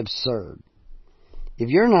 Don't be absurd. If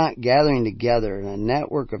you're not gathering together in a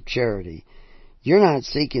network of charity, you're not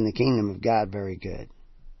seeking the kingdom of God very good.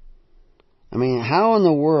 I mean, how in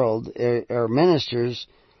the world are ministers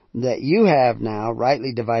that you have now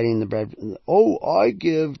rightly dividing the bread? Oh, I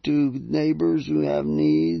give to neighbors who have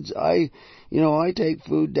needs. I take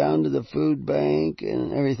food down to the food bank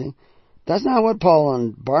and everything. That's not what Paul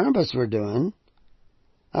and Barnabas were doing.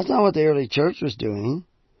 That's not what the early church was doing.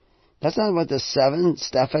 That's not what the seven,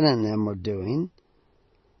 Stephen and them were doing.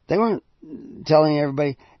 They weren't telling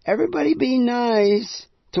everybody be nice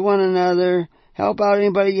to one another, help out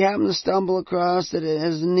anybody you happen to stumble across that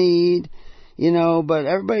has a need, but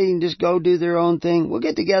everybody can just go do their own thing. We'll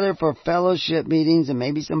get together for fellowship meetings and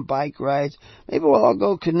maybe some bike rides. Maybe we'll all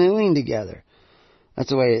go canoeing together. That's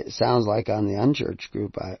the way it sounds like on the unchurched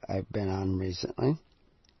group I've been on recently.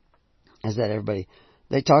 Is that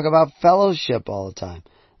they talk about fellowship all the time.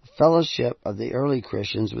 Fellowship of the early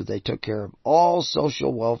Christians was they took care of all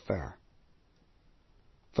social welfare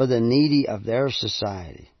for the needy of their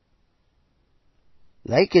society.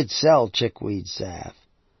 They could sell chickweed salve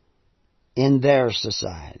in their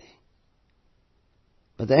society,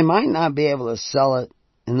 but they might not be able to sell it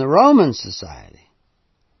in the Roman society.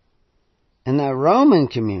 In the Roman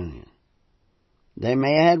communion, they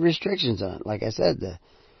may have had restrictions on it. Like I said,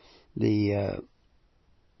 the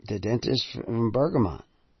dentist from Bergamo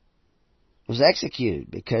was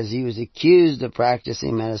executed because he was accused of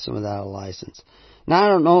practicing medicine without a license. Now, I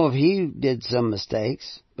don't know if he did some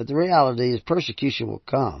mistakes, but the reality is persecution will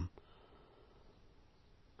come.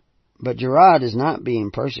 But Gerard is not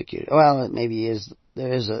being persecuted. Well, it maybe is.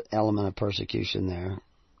 There is an element of persecution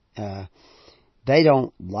there. They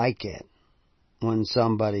don't like it when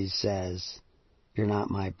somebody says, you're not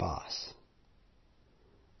my boss.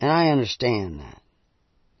 And I understand that.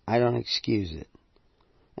 I don't excuse it.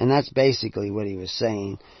 And that's basically what he was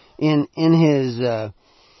saying in his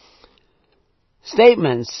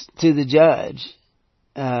statements to the judge,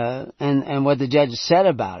 and what the judge said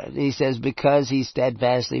about it. He says, because he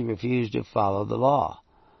steadfastly refused to follow the law.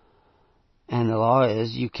 And the law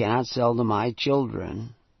is, you cannot sell to my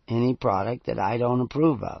children any product that I don't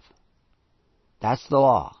approve of. That's the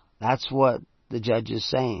law. That's what the judge is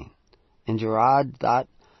saying. And Gerard thought,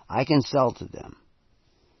 I can sell to them.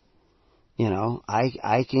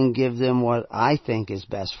 I can give them what I think is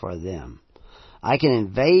best for them. I can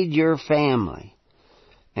invade your family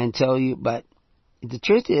and tell you, but the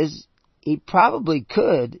truth is, he probably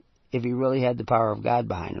could if he really had the power of God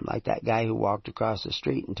behind him, like that guy who walked across the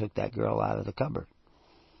street and took that girl out of the cupboard.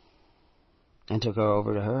 and took her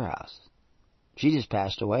over to her house. She just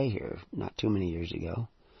passed away here not too many years ago.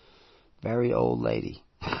 Very old lady.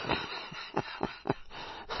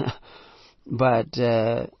 But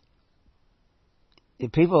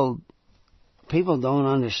people don't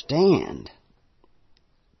understand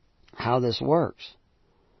how this works.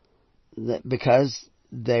 Because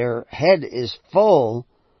their head is full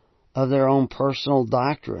of their own personal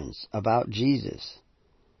doctrines about Jesus.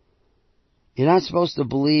 You're not supposed to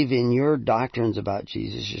believe in your doctrines about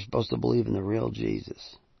Jesus. You're supposed to believe in the real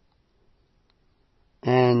Jesus.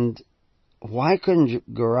 And why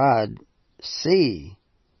couldn't Garad see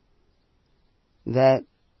that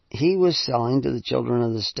he was selling to the children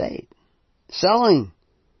of the state? Selling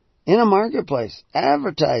in a marketplace.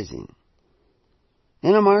 Advertising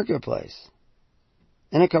in a marketplace.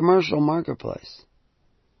 In a commercial marketplace.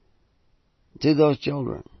 To those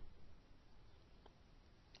children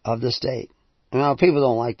of the state. Now, people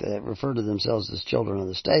don't like to refer to themselves as children of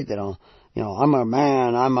the state. They don't, I'm a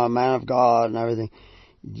man of God and everything.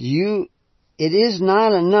 It is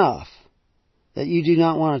not enough that you do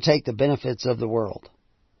not want to take the benefits of the world.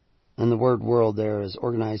 And the word world there is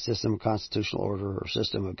organized system, constitutional order, or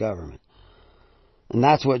system of government. And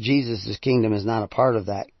that's what Jesus' kingdom is, not a part of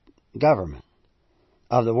that government,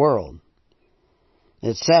 of the world.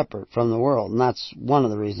 It's separate from the world. And that's one of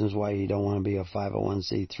the reasons why you don't want to be a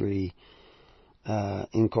 501c3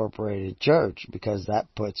 incorporated church, because that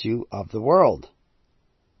puts you of the world.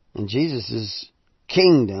 And Jesus'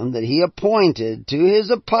 kingdom that he appointed to his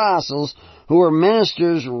apostles, who were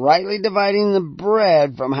ministers rightly dividing the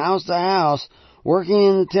bread from house to house, working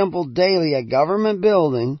in the temple daily, a government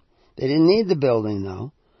building. They didn't need the building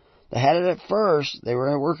though. They had it at first. They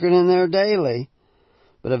were working in there daily.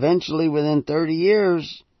 But eventually, within 30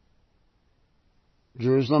 years,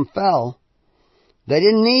 Jerusalem fell. They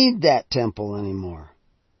didn't need that temple anymore.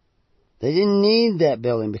 They didn't need that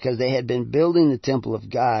building because they had been building the temple of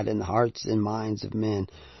God in the hearts and minds of men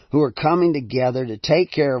who were coming together to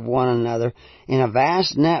take care of one another in a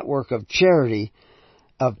vast network of charity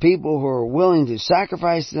of people who are willing to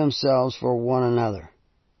sacrifice themselves for one another.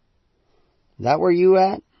 Is that where you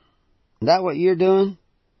at? Is that what you're doing?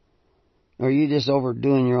 Or are you just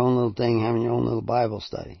overdoing your own little thing, having your own little Bible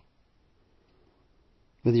study?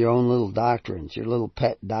 With your own little doctrines, your little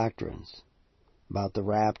pet doctrines about the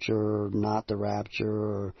rapture or not the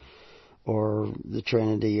rapture, or the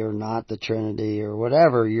Trinity or not the Trinity, or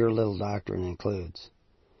whatever your little doctrine includes.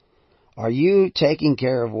 Are you taking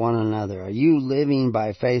care of one another? Are you living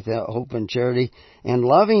by faith, hope, and charity, and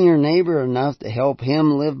loving your neighbor enough to help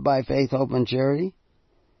him live by faith, hope, and charity?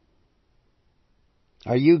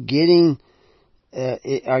 Are you getting...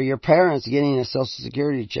 are your parents getting a Social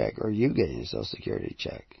Security check, or are you getting a Social Security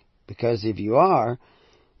check? Because if you are,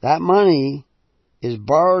 that money is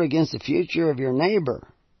borrowed against the future of your neighbor.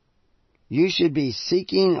 You should be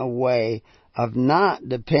seeking a way of not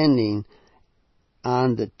depending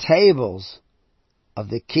on the tables of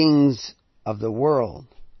the kings of the world.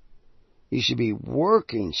 You should be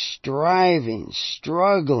working, striving,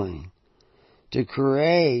 struggling to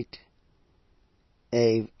create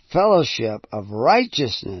a fellowship of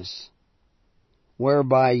righteousness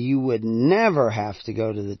whereby you would never have to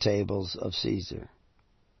go to the tables of Caesar,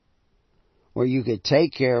 where you could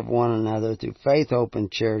take care of one another through faith, hope,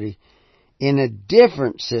 and charity in a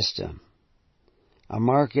different system, a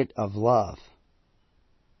market of love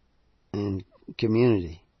and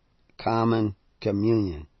community, common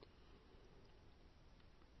communion.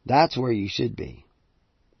 That's where you should be.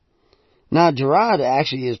 Now, Gerard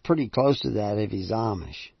actually is pretty close to that if he's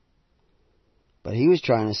Amish. But he was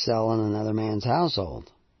trying to sell in another man's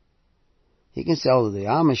household. He can sell to the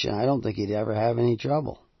Amish, and I don't think he'd ever have any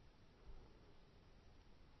trouble.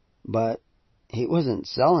 But he wasn't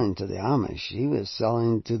selling to the Amish. He was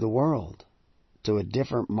selling to the world, to a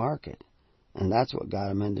different market. And that's what got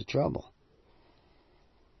him into trouble.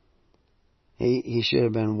 He should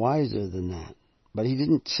have been wiser than that. But he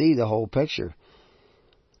didn't see the whole picture.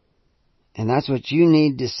 And that's what you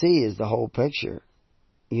need to see, is the whole picture.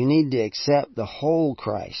 You need to accept the whole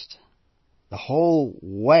Christ, the whole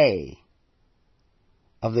way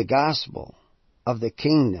of the gospel, of the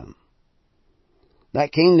kingdom.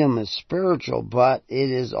 That kingdom is spiritual, but it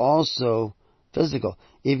is also physical.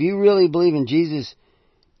 If you really believe in Jesus,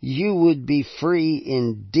 you would be free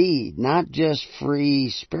indeed, not just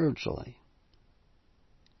free spiritually.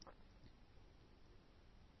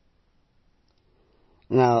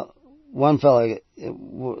 Now, one fellow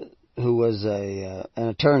who was an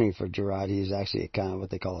attorney for Gerard, he's actually a kind of what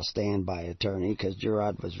they call a standby attorney, because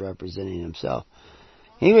Gerard was representing himself.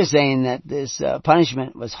 He was saying that this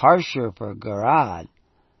punishment was harsher for Gerard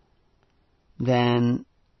than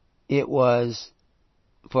it was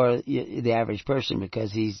for the average person,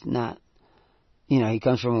 because he's not, he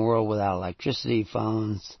comes from a world without electricity,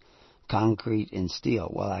 phones, concrete, and steel.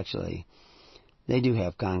 Well, actually, they do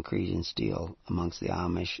have concrete and steel amongst the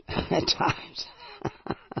Amish at times.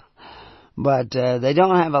 But they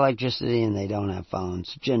don't have electricity and they don't have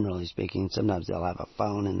phones, generally speaking. Sometimes they'll have a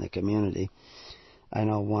phone in the community. I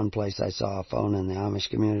know one place I saw a phone in the Amish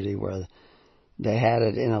community where they had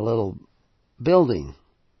it in a little building.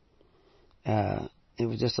 It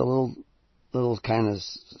was just a little kind of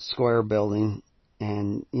square building,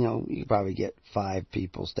 and you could probably get 5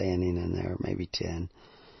 people standing in there, maybe 10,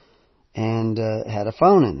 and had a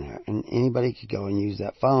phone in there, and anybody could go and use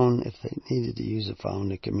that phone if they needed to use a phone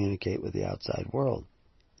to communicate with the outside world.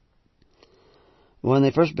 When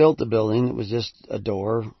they first built the building, it was just a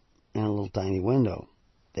door and a little tiny window.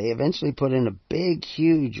 They eventually put in a big,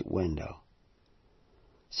 huge window,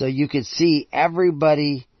 so you could see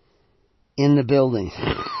everybody in the building.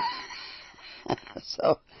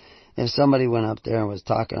 So if somebody went up there and was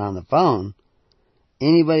talking on the phone,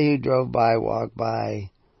 anybody who drove by, walked by,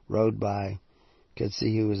 rode by, could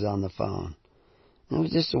see who was on the phone. And it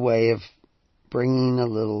was just a way of bringing a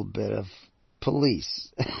little bit of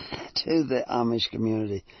police to the Amish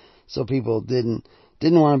community, so people didn't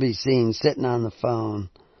want to be seen sitting on the phone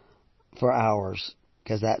for hours,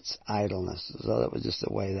 because that's idleness. So that was just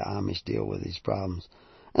the way the Amish deal with these problems.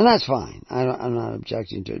 And that's fine. I'm not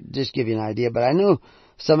objecting to it. Just give you an idea. But I knew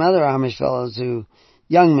some other Amish fellows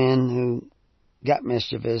young men who got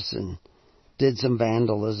mischievous and did some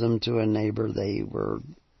vandalism to a neighbor they were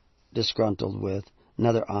disgruntled with,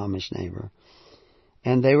 another Amish neighbor.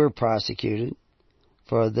 And they were prosecuted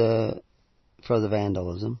for the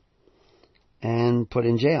vandalism and put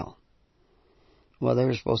in jail. Well, they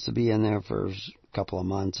were supposed to be in there for a couple of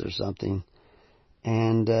months or something.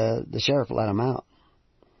 And the sheriff let them out.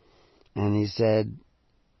 And he said,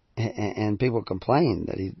 and people complained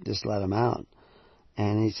that he just let them out.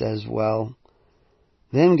 And he says, well,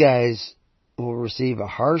 them guys will receive a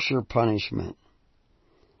harsher punishment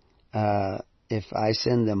if I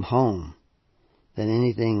send them home than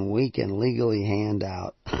anything we can legally hand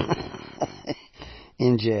out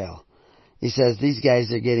in jail. He says these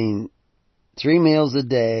guys are getting 3 meals a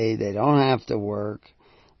day. They don't have to work.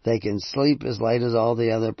 They can sleep as late as all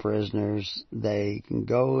the other prisoners. They can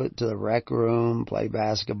go to the rec room, play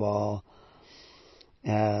basketball,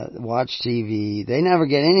 watch TV. They never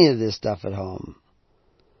get any of this stuff at home.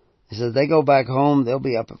 He says they go back home, they'll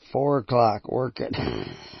be up at 4 o'clock working.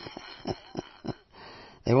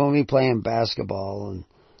 They won't be playing basketball,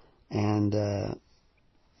 and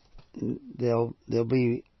they'll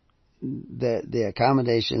be the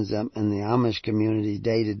accommodations in the Amish community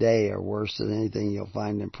day to day are worse than anything you'll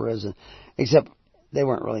find in prison. Except they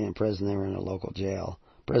weren't really in prison; they were in a local jail.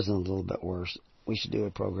 Prison's a little bit worse. We should do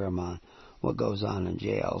a program on what goes on in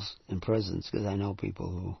jails and prisons, because I know people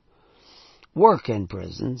who work in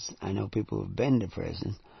prisons. I know people who've been to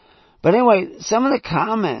prison. But anyway, some of the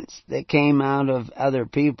comments that came out of other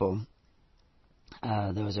people,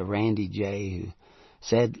 there was a Randy J. who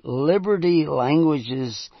said, "Liberty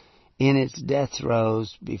languishes in its death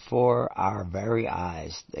throes before our very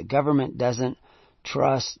eyes. The government doesn't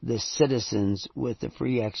trust the citizens with the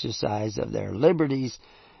free exercise of their liberties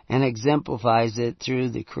and exemplifies it through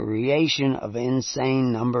the creation of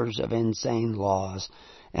insane numbers of insane laws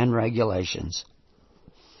and regulations,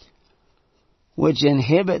 which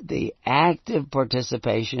inhibit the active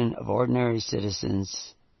participation of ordinary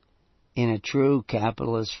citizens in a true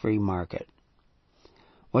capitalist free market."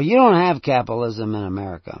 Well, you don't have capitalism in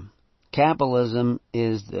America. Capitalism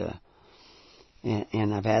is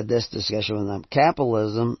and I've had this discussion with them,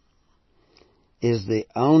 capitalism is the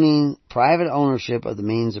private ownership of the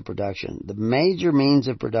means of production. The major means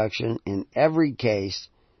of production in every case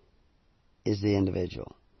is the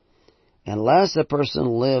individual. Unless a person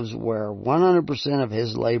lives where 100% of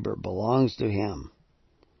his labor belongs to him,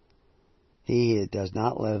 he does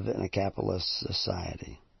not live in a capitalist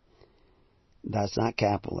society. That's not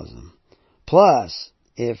capitalism. Plus,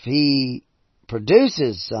 if he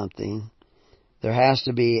produces something, there has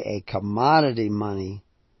to be a commodity money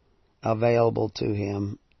available to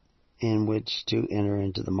him in which to enter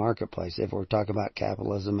into the marketplace. If we're talking about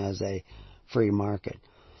capitalism as a free market,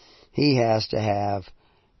 he has to have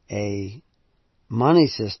a money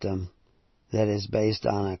system that is based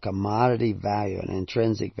on a commodity value, an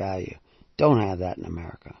intrinsic value. Don't have that in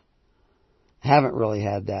America. Haven't really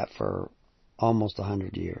had that for almost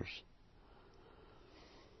 100 years.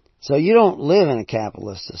 So you don't live in a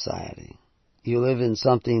capitalist society. You live in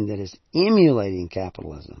something that is emulating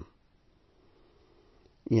capitalism.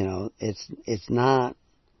 it's not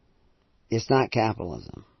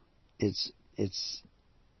capitalism. It's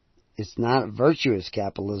not virtuous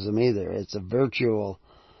capitalism either. It's a virtual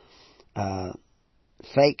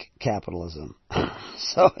fake capitalism.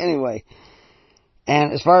 So anyway,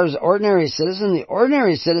 and as far as the ordinary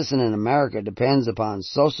citizen in America depends upon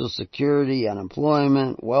Social Security,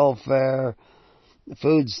 unemployment, welfare,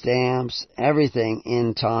 food stamps, everything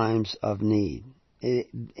in times of need.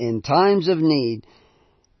 In times of need,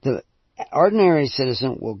 the ordinary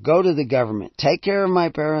citizen will go to the government, take care of my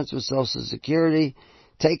parents with Social Security,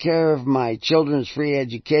 take care of my children's free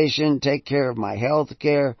education, take care of my health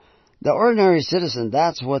care. The ordinary citizen,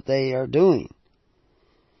 that's what they are doing.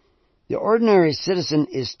 The ordinary citizen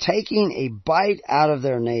is taking a bite out of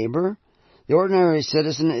their neighbor. The ordinary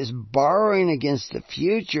citizen is borrowing against the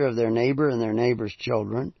future of their neighbor and their neighbor's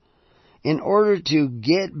children in order to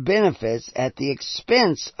get benefits at the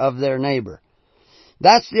expense of their neighbor.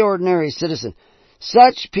 That's the ordinary citizen.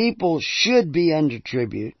 Such people should be under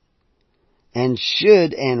tribute and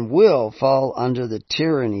should and will fall under the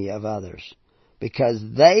tyranny of others because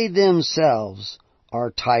they themselves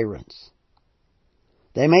are tyrants.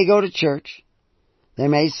 They may go to church, they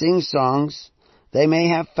may sing songs, they may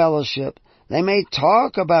have fellowship, they may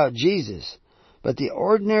talk about Jesus, but the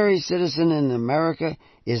ordinary citizen in America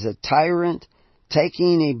is a tyrant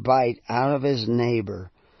taking a bite out of his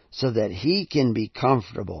neighbor so that he can be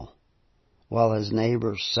comfortable while his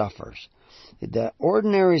neighbor suffers. The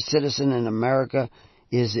ordinary citizen in America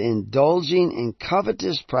is indulging in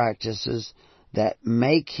covetous practices that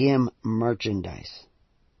make him merchandise.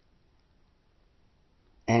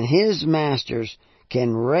 And his masters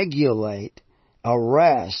can regulate,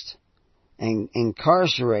 arrest, and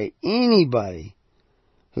incarcerate anybody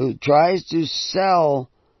who tries to sell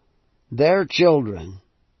their children,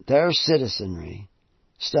 their citizenry,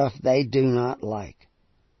 stuff they do not like.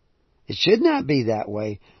 It should not be that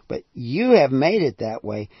way, but you have made it that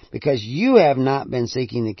way because you have not been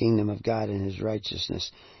seeking the kingdom of God and His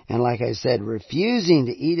righteousness. And like I said, refusing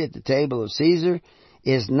to eat at the table of Caesar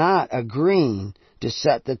is not agreeing to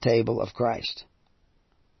set the table of Christ.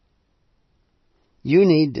 You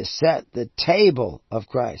need to set the table of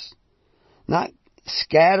Christ, not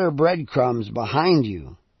scatter breadcrumbs behind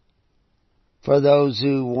you for those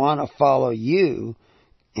who want to follow you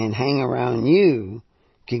and hang around you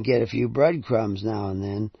can get a few breadcrumbs now and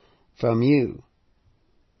then from you.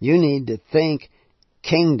 You need to think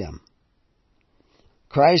kingdom.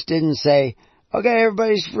 Christ didn't say, okay,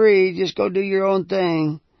 everybody's free, just go do your own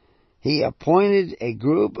thing. He appointed a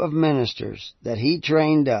group of ministers that He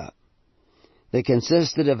trained up that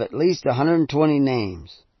consisted of at least 120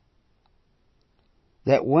 names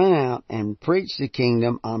that went out and preached the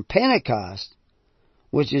kingdom on Pentecost,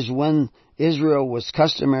 which is when Israel was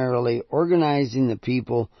customarily organizing the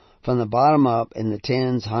people from the bottom up in the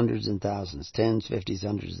tens, hundreds, and thousands. Tens, fifties,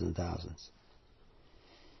 hundreds, and thousands.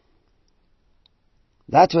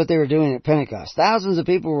 That's what they were doing at Pentecost. Thousands of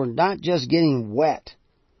people were not just getting wet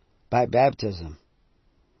by baptism.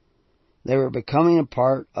 They were becoming a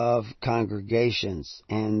part of congregations,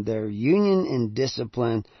 and their union and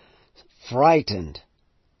discipline frightened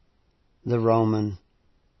the Roman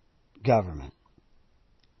government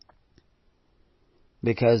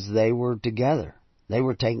because they were together. They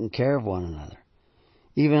were taking care of one another.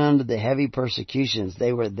 Even under the heavy persecutions,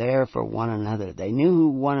 they were there for one another. They knew who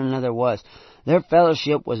one another was. Their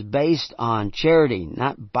fellowship was based on charity,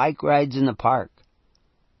 not bike rides in the park,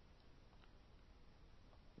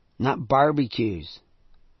 not barbecues,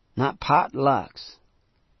 not potlucks.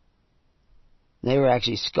 They were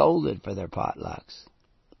actually scolded for their potlucks.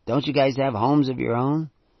 Don't you guys have homes of your own?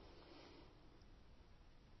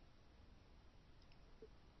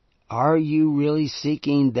 Are you really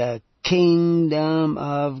seeking the kingdom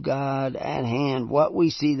of God at hand? What we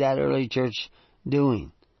see that early church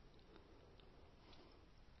doing.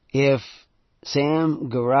 If Sam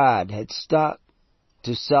Garrard had stuck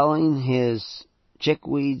to selling his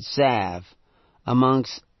chickweed salve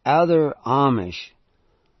amongst other Amish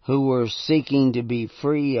who were seeking to be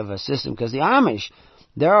free of a system, because the Amish,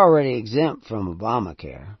 they're already exempt from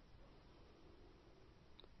Obamacare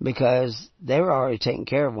because they were already taking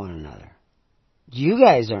care of one another. You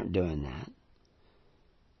guys aren't doing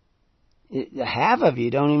that. Half of you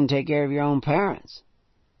don't even take care of your own parents.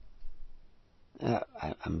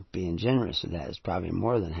 I'm being generous with that. It's probably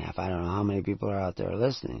more than half. I don't know how many people are out there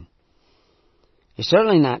listening. You're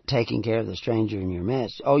certainly not taking care of the stranger in your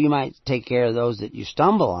midst. Oh, you might take care of those that you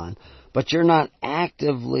stumble on, but you're not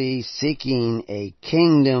actively seeking a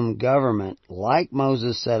kingdom government like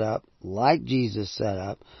Moses set up, like Jesus set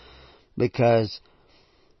up, because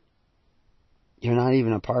you're not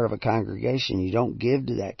even a part of a congregation. You don't give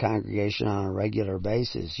to that congregation on a regular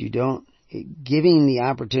basis. You don't, giving the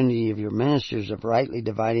opportunity of your ministers of rightly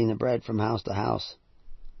dividing the bread from house to house.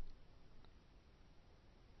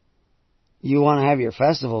 You want to have your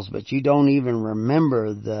festivals, but you don't even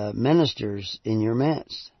remember the ministers in your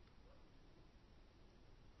midst.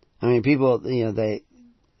 I mean, people,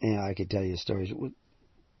 I could tell you stories.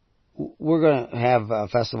 We're going to have a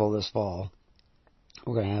festival this fall.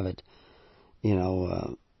 We're going to have it,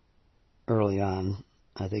 early on.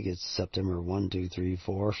 I think it's September 1, 2, 3,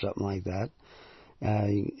 4, something like that.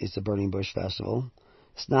 It's the Burning Bush Festival.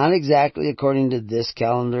 It's not exactly according to this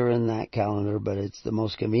calendar and that calendar, but it's the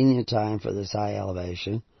most convenient time for this high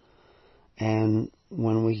elevation. And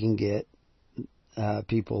when we can get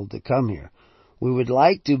people to come here. We would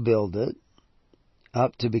like to build it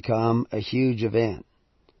up to become a huge event,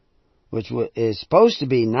 which is supposed to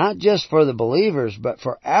be not just for the believers, but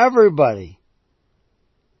for everybody.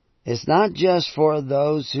 It's not just for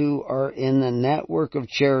those who are in the network of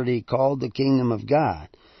charity called the Kingdom of God,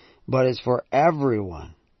 but it's for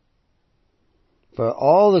everyone. For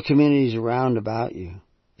all the communities around about you.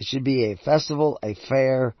 It should be a festival, a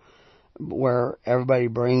fair, where everybody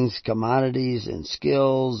brings commodities and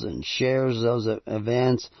skills and shares those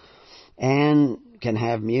events and can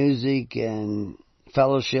have music and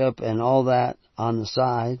fellowship and all that on the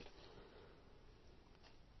side.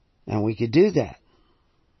 And we could do that.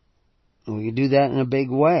 And we could do that in a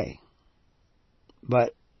big way.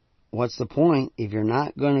 But what's the point if you're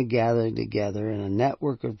not going to gather together in a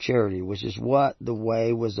network of charity, which is what the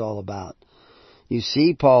way was all about? You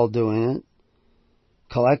see Paul doing it,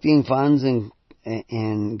 collecting funds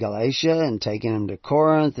in Galatia and taking them to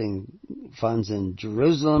Corinth, and funds in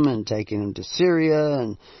Jerusalem and taking them to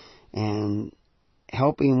Syria, and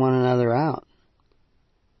helping one another out.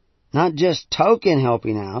 Not just token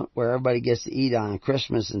helping out, where everybody gets to eat on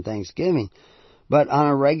Christmas and Thanksgiving, but on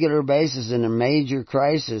a regular basis in a major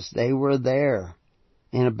crisis, they were there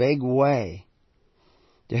in a big way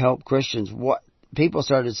to help Christians. What people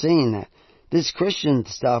started seeing that this Christian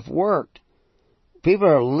stuff worked. People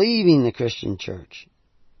are leaving the Christian church.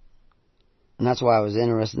 And that's why I was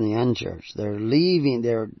interested in the unchurched. They're leaving,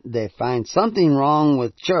 they find something wrong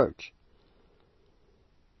with church.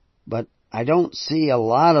 But I don't see a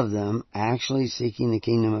lot of them actually seeking the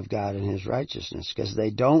kingdom of God and His righteousness, because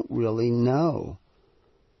they don't really know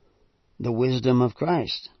the wisdom of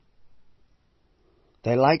Christ.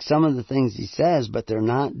 They like some of the things He says, but they're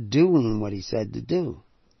not doing what He said to do.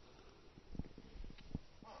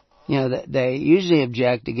 They usually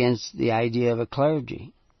object against the idea of a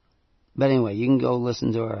clergy. But anyway, you can go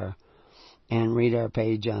listen to and read our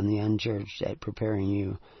page on the unchurched at Preparing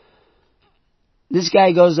You. This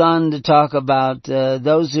guy goes on to talk about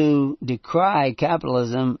those who decry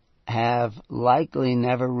capitalism have likely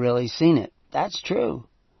never really seen it. That's true.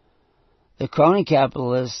 The crony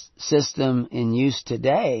capitalist system in use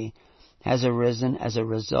today has arisen as a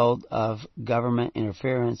result of government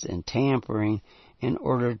interference and tampering in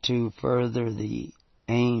order to further the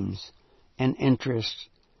aims and interests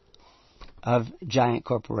of giant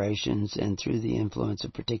corporations, and through the influence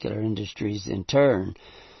of particular industries in turn.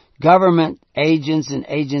 Government agents and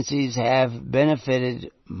agencies have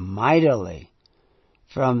benefited mightily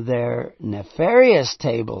from their nefarious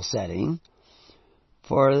table setting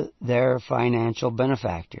for their financial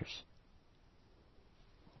benefactors.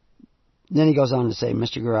 Then he goes on to say,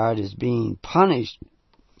 Mr. Garrard is being punished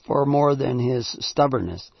for more than his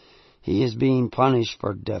stubbornness. He is being punished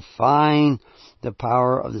for defying the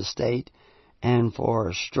power of the state and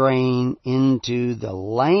for straying into the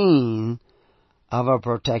lane of a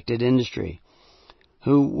protected industry,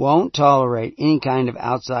 who won't tolerate any kind of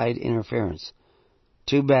outside interference.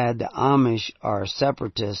 Too bad the Amish are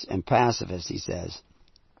separatists and pacifists, he says.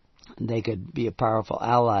 They could be a powerful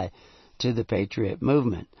ally to the Patriot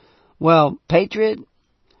movement. Well, Patriot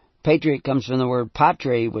comes from the word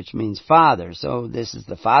patre, which means father. So this is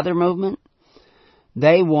the father movement.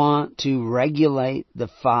 They want to regulate the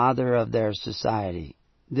father of their society.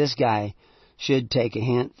 This guy should take a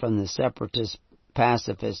hint from the separatist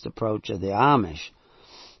pacifist approach of the Amish,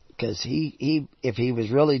 because he if he was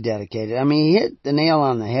really dedicated, he hit the nail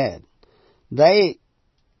on the head.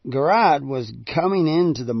 Garrard was coming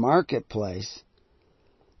into the marketplace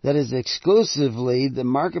that is exclusively the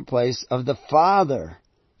marketplace of the father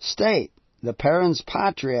state, the parens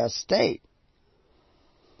patria state.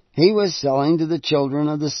 He was selling to the children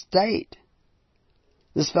of the state.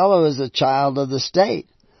 This fellow is a child of the state.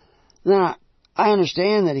 Now, I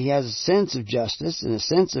understand that he has a sense of justice and a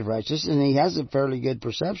sense of righteousness, and he has a fairly good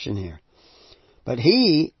perception here. But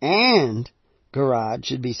he and Garad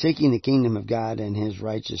should be seeking the kingdom of God and His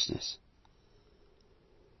righteousness,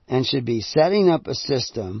 and should be setting up a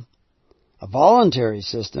system, a voluntary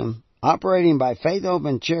system, operating by faith, hope,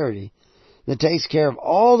 and charity that takes care of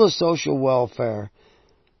all the social welfare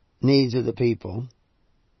needs of the people.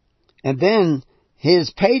 And then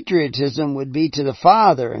his patriotism would be to the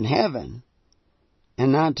Father in heaven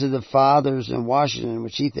and not to the fathers in Washington,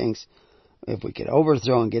 which he thinks if we could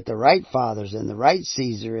overthrow and get the right fathers and the right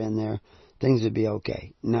Caesar in there, things would be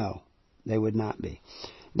okay. No, they would not be.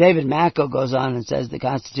 David Macko goes on and says the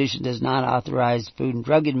Constitution does not authorize Food and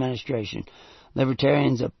Drug Administration.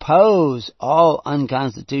 Libertarians oppose all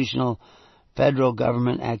unconstitutional federal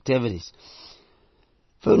government activities.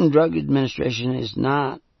 Food and Drug Administration is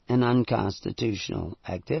not an unconstitutional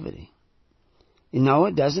activity. You know,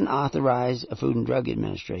 it doesn't authorize a Food and Drug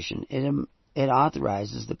Administration. It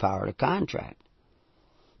authorizes the power to contract.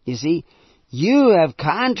 You see, you have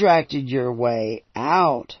contracted your way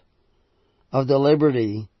out of the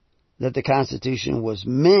liberty that the Constitution was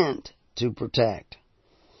meant to protect.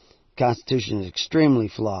 The Constitution is extremely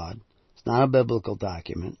flawed. It's not a biblical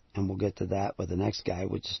document, and we'll get to that with the next guy,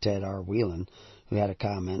 which is Ted R. Whelan, who had a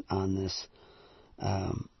comment on this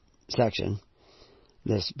section,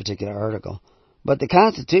 this particular article. But the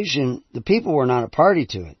Constitution, the people were not a party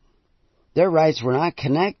to it. Their rights were not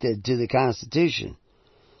connected to the Constitution.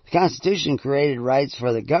 The Constitution created rights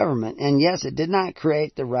for the government, and yes, it did not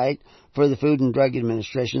create the right for the Food and Drug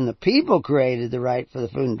Administration. The people created the right for the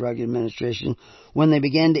Food and Drug Administration when they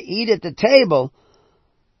began to eat at the table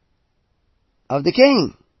of the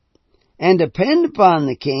king and depend upon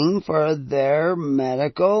the king for their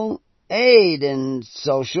medical aid and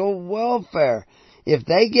social welfare. If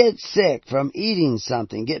they get sick from eating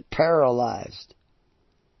something, get paralyzed,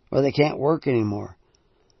 or they can't work anymore,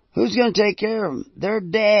 who's going to take care of them? Their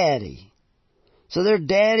daddy. So their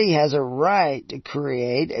daddy has a right to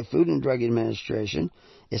create a Food and Drug Administration.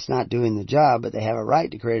 It's not doing the job, but they have a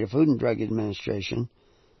right to create a Food and Drug Administration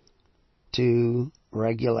to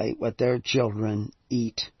regulate what their children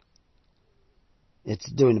eat. It's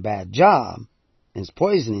doing a bad job, and it's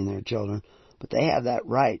poisoning their children, but they have that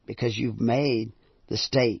right because you've made the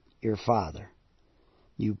state your father.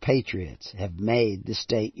 You patriots have made the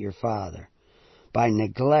state your father by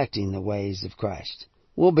neglecting the ways of Christ.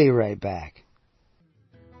 We'll be right back.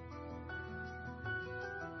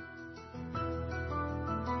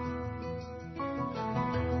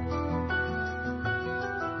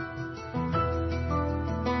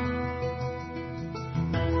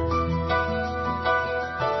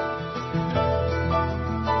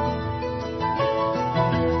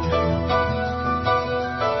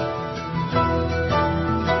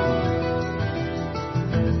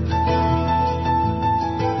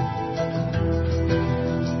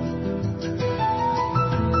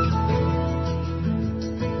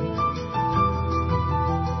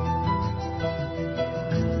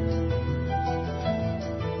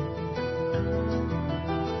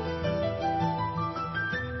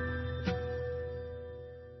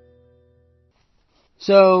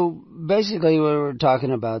 So basically we were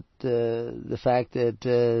talking about the fact that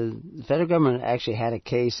the federal government actually had a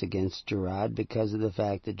case against Girard because of the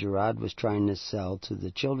fact that Girard was trying to sell to the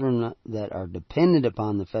children that are dependent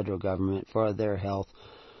upon the federal government for their health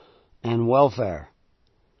and welfare.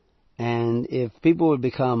 And if people would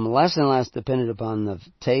become less and less dependent upon the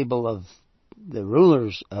table of the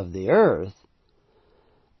rulers of the earth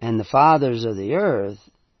and the fathers of the earth,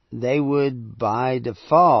 they would by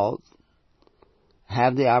default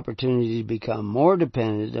have the opportunity to become more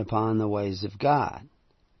dependent upon the ways of God.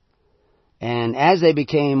 And as they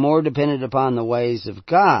became more dependent upon the ways of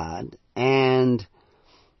God and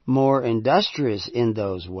more industrious in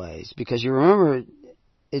those ways, because you remember,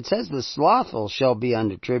 it says the slothful shall be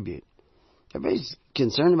under tribute. Everybody's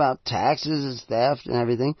concerned about taxes and theft and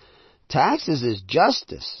everything. Taxes is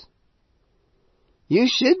justice. You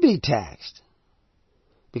should be taxed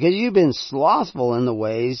because you've been slothful in the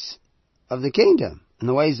ways of the kingdom. And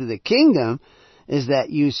the ways of the kingdom is that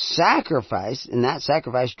you sacrifice, and that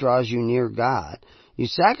sacrifice draws you near God. You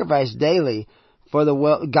sacrifice daily for the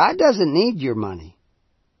will. God doesn't need your money.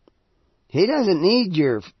 He doesn't need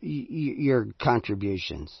your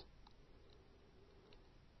contributions.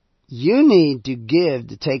 You need to give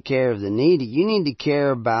to take care of the needy. You need to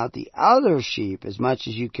care about the other sheep as much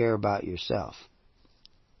as you care about yourself.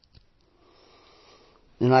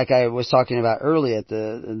 And like I was talking about earlier at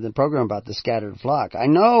the program about the scattered flock, I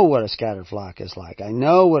know what a scattered flock is like. I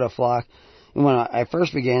know what a flock. And when I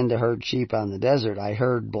first began to herd sheep on the desert, I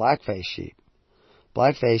heard blackface sheep.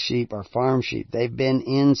 Blackface sheep are farm sheep. They've been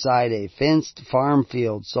inside a fenced farm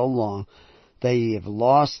field so long They have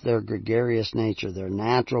lost their gregarious nature, their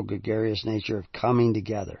natural gregarious nature of coming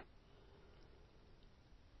together.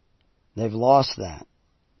 They've lost that.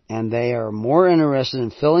 And they are more interested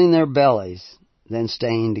in filling their bellies than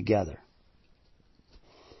staying together.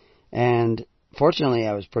 And fortunately,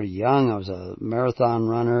 I was pretty young. I was a marathon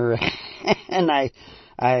runner. And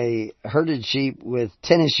I herded sheep with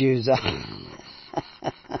tennis shoes on.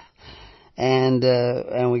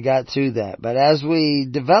 And we got through that. But as we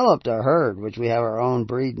developed our herd, which we have our own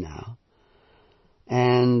breed now,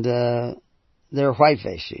 and they're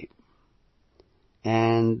white-faced sheep,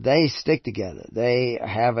 and they stick together. They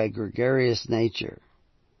have a gregarious nature.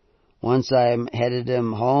 Once I headed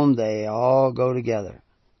them home, they all go together.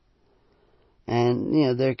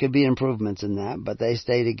 And, there could be improvements in that, but they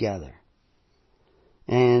stay together.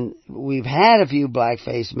 And we've had a few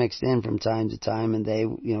blackface mixed in from time to time, and they,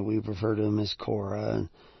 we refer to them as Cora, and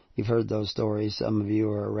you've heard those stories, some of you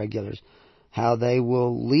are regulars, how they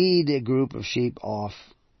will lead a group of sheep off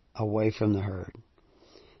away from the herd.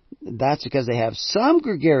 That's because they have some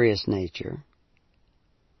gregarious nature,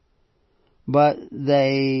 but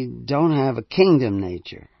they don't have a kingdom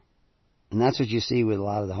nature. And that's what you see with a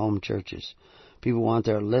lot of the home churches. People want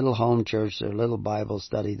their little home church, their little Bible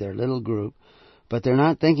study, their little group, but they're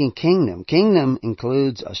not thinking kingdom. Kingdom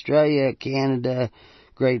includes Australia, Canada,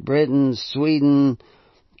 Great Britain, Sweden,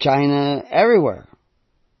 China, everywhere.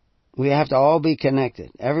 We have to all be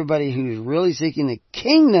connected. Everybody who's really seeking the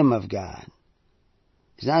kingdom of God.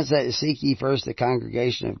 It's not that seek ye first the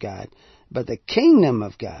congregation of God, but the kingdom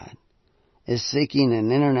of God is seeking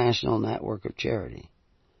an international network of charity.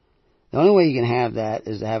 The only way you can have that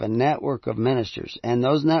is to have a network of ministers, and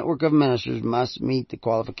those network of ministers must meet the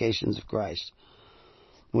qualifications of Christ,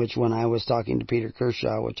 which when I was talking to Peter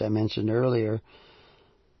Kershaw, which I mentioned earlier,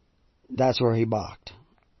 that's where he balked.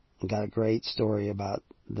 I got a great story about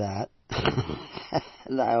that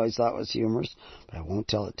that I always thought was humorous, but I won't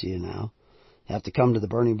tell it to you now. You have to come to the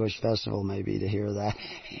Burning Bush Festival maybe to hear that.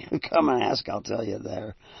 Come and ask, I'll tell you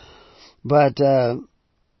there. But the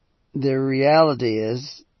reality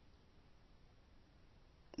is,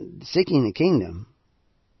 seeking the kingdom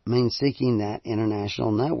means seeking that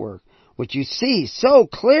international network, which you see so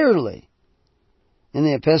clearly in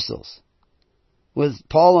the epistles with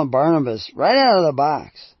Paul and Barnabas right out of the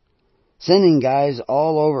box, sending guys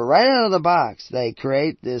all over right out of the box. They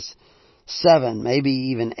create this 7, maybe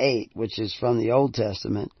even 8, which is from the Old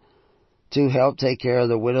Testament, to help take care of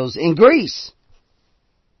the widows in Greece.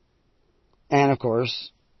 And of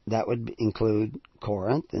course, that would include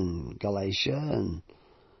Corinth and Galatia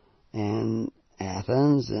and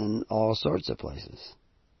Athens and all sorts of places.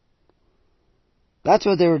 That's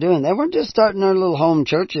what they were doing. They weren't just starting their little home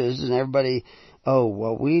churches and everybody,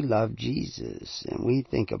 we love Jesus and we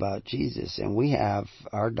think about Jesus and we have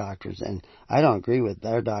our doctrines, and I don't agree with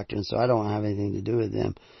their doctrines, so I don't want to have anything to do with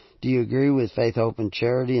them. Do you agree with faith, hope, and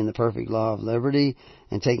charity and the perfect law of liberty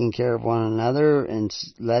and taking care of one another and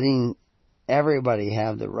letting everybody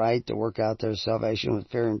have the right to work out their salvation with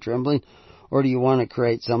fear and trembling? Or do you want to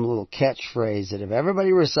create some little catchphrase that if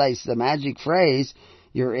everybody recites the magic phrase,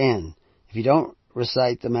 you're in? If you don't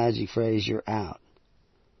recite the magic phrase, you're out.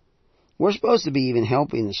 We're supposed to be even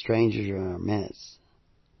helping the strangers in our midst.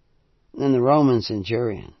 And the Roman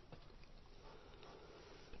centurion.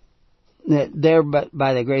 There, but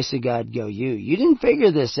by the grace of God go you. You didn't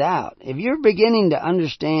figure this out. If you're beginning to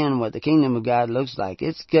understand what the kingdom of God looks like,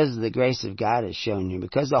 it's because the grace of God has shown you.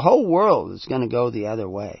 Because the whole world is going to go the other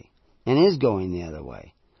way. And is going the other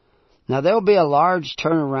way. Now, there'll be a large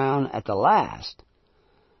turnaround at the last.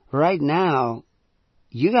 Right now,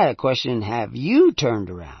 you got to question, have you turned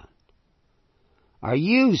around? Are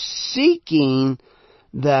you seeking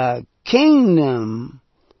the kingdom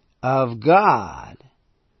of God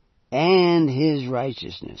and His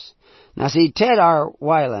righteousness? Now, see, Ted R.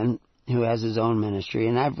 Weiland, who has his own ministry,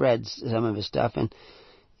 and I've read some of his stuff, and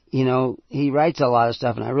he writes a lot of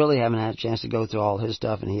stuff, and I really haven't had a chance to go through all his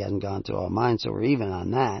stuff, and he hasn't gone through all mine, so we're even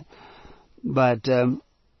on that. But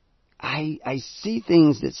I see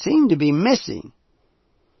things that seem to be missing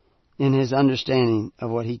in his understanding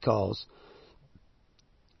of what he calls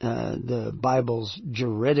the Bible's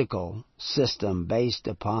juridical system based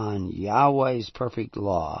upon Yahweh's perfect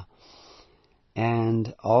law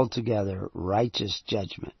and altogether righteous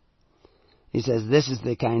judgment. He says this is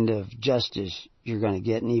the kind of justice you're going to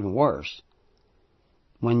get, and even worse,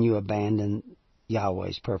 when you abandon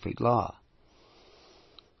Yahweh's perfect law.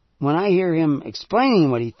 When I hear him explaining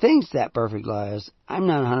what he thinks that perfect law is, I'm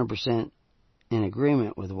not 100% in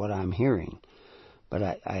agreement with what I'm hearing. But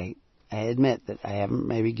I admit that I haven't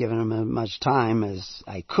maybe given him as much time as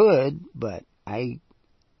I could, but I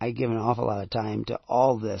I give an awful lot of time to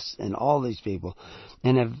all this and all these people.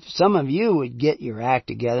 And if some of you would get your act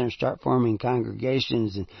together and start forming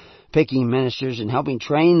congregations and picking ministers and helping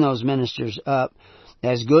train those ministers up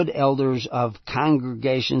as good elders of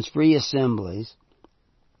congregations, free assemblies,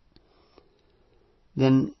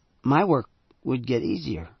 then my work would get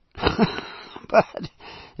easier. But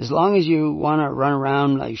as long as you want to run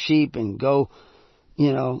around like sheep and go,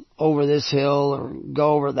 over this hill or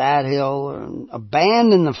go over that hill or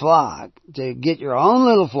abandon the flock to get your own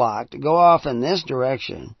little flock to go off in this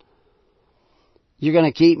direction, you're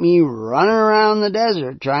going to keep me running around the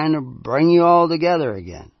desert trying to bring you all together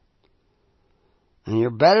again. And you're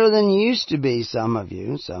better than you used to be, some of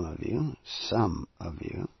you.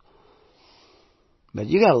 But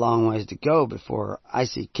you got a long ways to go before I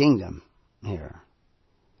see kingdom here.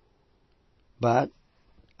 But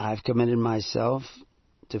I've committed myself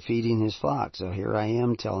to feeding His flock, so here I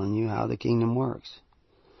am telling you how the kingdom works.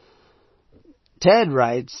 Ted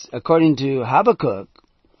writes, according to Habakkuk,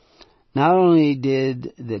 not only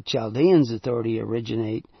did the Chaldeans' authority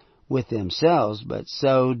originate with themselves, but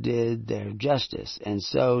so did their justice, and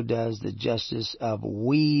so does the justice of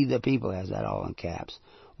we the people, has that all in caps,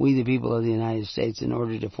 we the people of the United States, in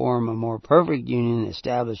order to form a more perfect union and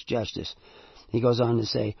establish justice. He goes on to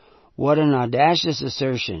say, what an audacious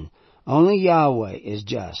assertion. Only Yahweh is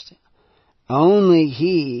just. Only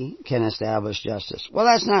He can establish justice. Well,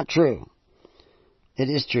 that's not true. It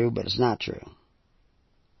is true, but it's not true.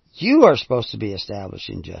 You are supposed to be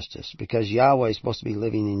establishing justice because Yahweh is supposed to be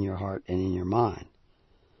living in your heart and in your mind.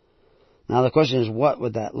 Now the question is, what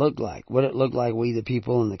would that look like? Would it look like we the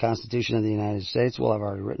people in the Constitution of the United States? Well, I've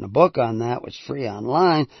already written a book on that, which is free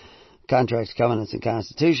online, Contracts, Covenants, and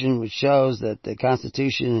Constitution, which shows that the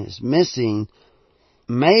Constitution is missing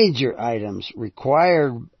major items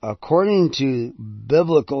required according to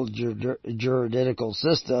biblical juridical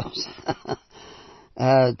systems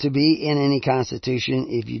to be in any constitution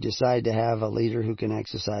if you decide to have a leader who can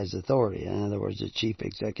exercise authority. In other words, a chief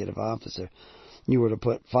executive officer. You were to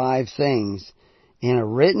put 5 things in a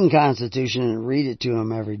written constitution and read it to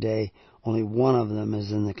them every day. Only one of them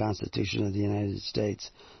is in the Constitution of the United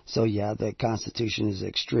States. So yeah, the Constitution is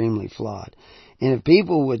extremely flawed. And if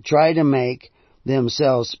people would try to make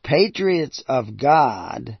themselves patriots of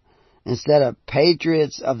God instead of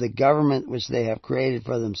patriots of the government which they have created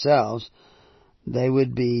for themselves, they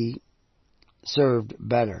would be served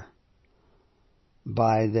better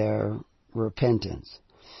by their repentance.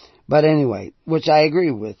 But anyway, which I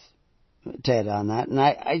agree with Ted on that, and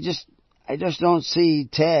I just don't see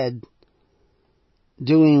Ted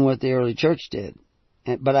doing what the early church did.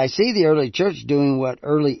 But I see the early church doing what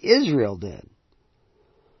early Israel did.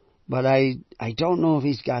 But I don't know if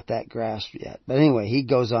he's got that grasp yet. But anyway, he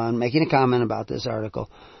goes on making a comment about this article,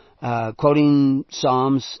 quoting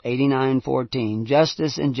Psalms 89:14,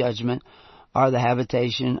 justice and judgment are the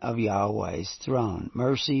habitation of Yahweh's throne.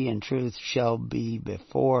 Mercy and truth shall be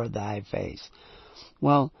before thy face.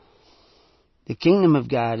 Well, the kingdom of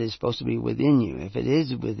God is supposed to be within you. If it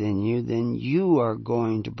is within you, then you are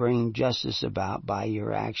going to bring justice about by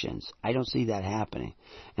your actions. I don't see that happening.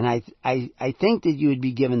 And I think that you would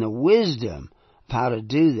be given the wisdom of how to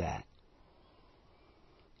do that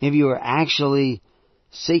if you are actually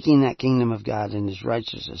seeking that kingdom of God and His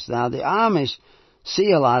righteousness. Now, the Amish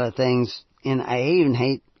see a lot of things, and I even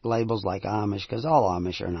hate labels like Amish because all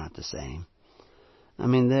Amish are not the same. I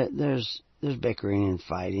mean, there's bickering and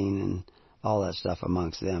fighting and all that stuff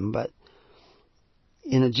amongst them, but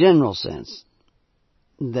in a general sense,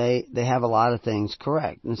 they have a lot of things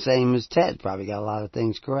correct. And the same as Ted probably got a lot of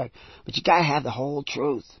things correct. But you got to have the whole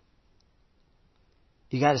truth.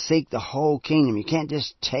 You got to seek the whole kingdom. You can't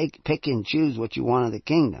just pick and choose what you want of the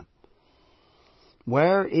kingdom.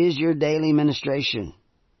 Where is your daily ministration?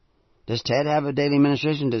 Does Ted have a daily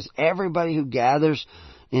ministration? Does everybody who gathers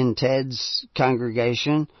in Ted's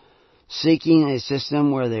congregation seeking a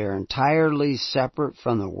system where they are entirely separate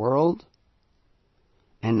from the world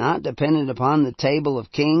and not dependent upon the table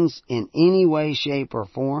of kings in any way, shape, or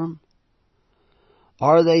form?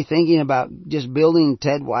 Are they thinking about just building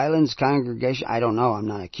Ted Weiland's congregation? I don't know. I'm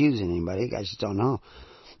not accusing anybody. I just don't know.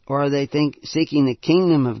 Or are they seeking the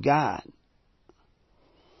kingdom of God?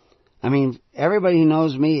 I mean, everybody who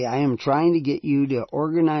knows me, I am trying to get you to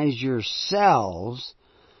organize yourselves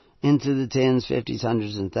into the tens, 50s,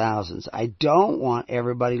 hundreds, and thousands. I don't want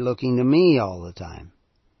everybody looking to me all the time.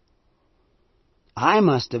 I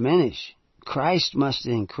must diminish. Christ must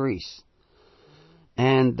increase.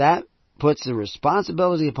 And that puts the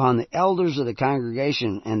responsibility upon the elders of the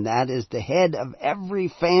congregation, and that is the head of every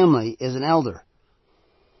family is an elder.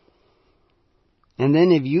 And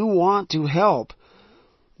then if you want to help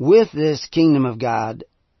with this kingdom of God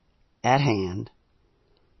at hand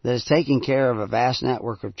that is taking care of a vast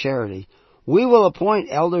network of charity, we will appoint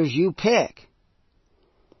elders you pick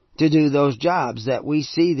to do those jobs that we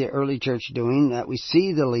see the early church doing, that we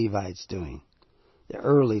see the Levites doing, the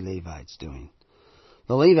early Levites doing.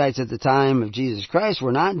 The Levites at the time of Jesus Christ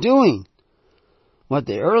were not doing what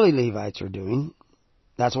the early Levites were doing.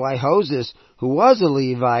 That's why Moses, who was a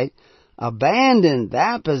Levite, abandoned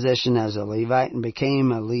that position as a Levite and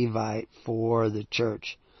became a Levite for the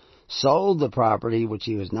church. Sold the property which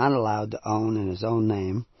he was not allowed to own in his own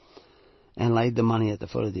name, and laid the money at the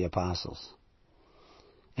foot of the apostles,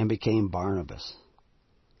 and became Barnabas.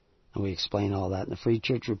 And we explain all that in the Free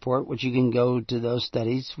Church Report, which you can go to those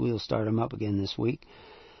studies. We'll start them up again this week.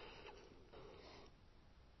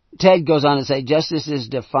 Ted goes on to say, justice is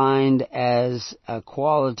defined as a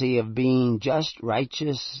quality of being just,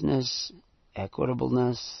 righteousness,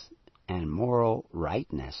 equitableness, and moral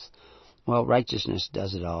rightness. Well, righteousness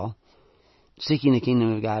does it all. Seeking the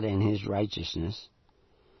kingdom of God and His righteousness.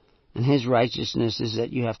 And His righteousness is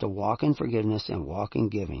that you have to walk in forgiveness and walk in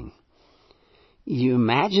giving. You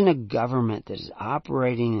imagine a government that is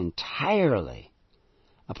operating entirely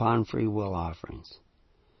upon free will offerings,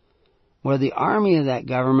 where the army of that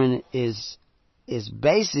government is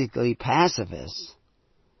basically pacifists.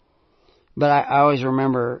 But I always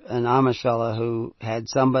remember an Amish fellow who had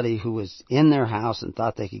somebody who was in their house and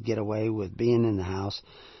thought they could get away with being in the house,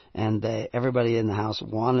 and everybody in the house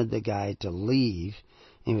wanted the guy to leave.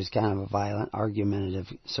 He was kind of a violent, argumentative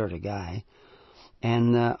sort of guy.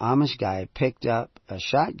 And the Amish guy picked up a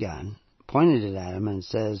shotgun, pointed it at him, and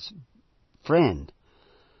says, "Friend,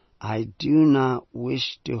 I do not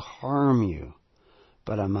wish to harm you,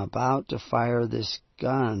 but I'm about to fire this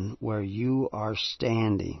gun where you are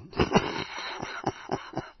standing."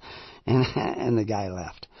 and the guy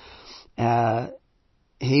left.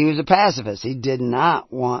 He was a pacifist. He did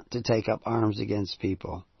not want to take up arms against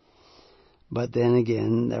people. But then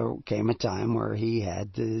again, there came a time where he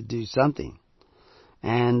had to do something.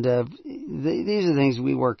 And these are things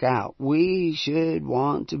we work out. We should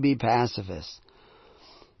want to be pacifists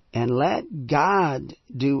and let God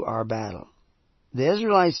do our battle. The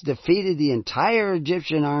Israelites defeated the entire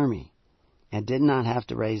Egyptian army and did not have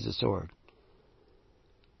to raise a sword.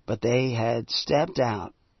 But they had stepped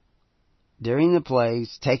out during the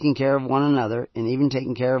plagues, taking care of one another, and even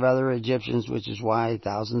taking care of other Egyptians, which is why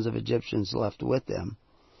thousands of Egyptians left with them.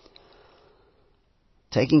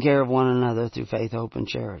 Taking care of one another through faith, hope, and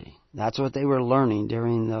charity. That's what they were learning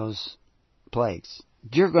during those plagues.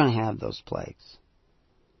 You're going to have those plagues.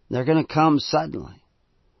 They're going to come suddenly.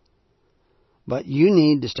 But you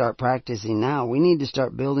need to start practicing now. We need to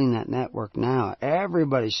start building that network now.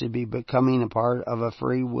 Everybody should be becoming a part of a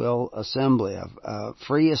free will assembly, of a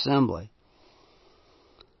free assembly,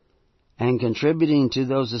 and contributing to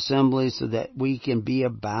those assemblies so that we can be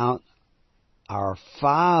about our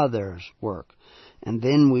Father's work. And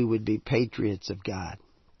then we would be patriots of God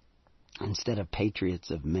instead of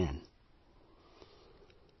patriots of men.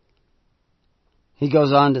 He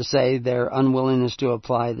goes on to say their unwillingness to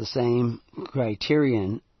apply the same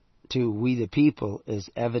criterion to we the people is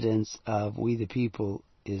evidence of we the people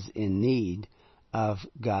is in need of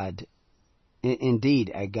God,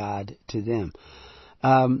 indeed a God to them.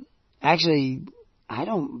 Actually, I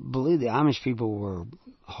don't believe the Amish people were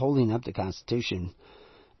holding up the Constitution.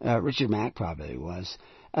 Richard Mack probably was.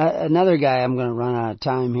 Another guy, I'm going to run out of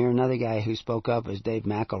time here, another guy who spoke up is Dave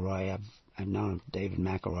McElroy. I've known David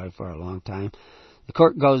McElroy for a long time. The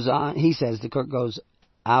court goes on, he says the court goes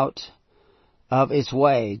out of its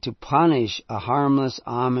way to punish a harmless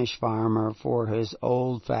Amish farmer for his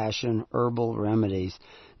old-fashioned herbal remedies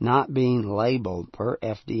not being labeled per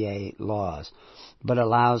FDA laws, but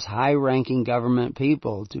allows high-ranking government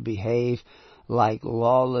people to behave like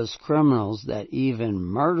lawless criminals that even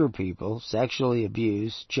murder people, sexually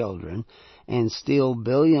abuse children, and steal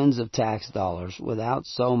billions of tax dollars without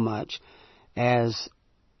so much as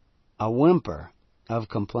a whimper of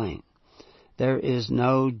complaint. There is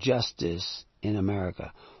no justice in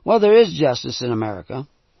America. Well, there is justice in America.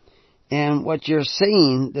 And what you're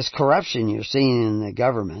seeing, this corruption you're seeing in the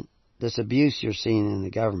government, this abuse you're seeing in the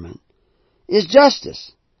government, is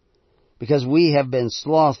justice. Because we have been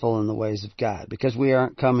slothful in the ways of God. Because we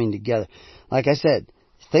aren't coming together. Like I said,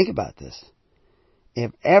 think about this.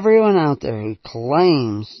 If everyone out there who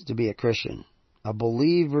claims to be a Christian, a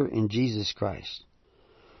believer in Jesus Christ,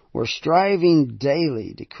 were striving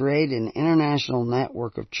daily to create an international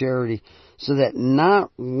network of charity so that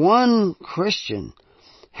not one Christian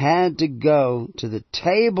had to go to the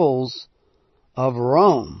tables of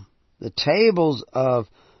Rome, the tables of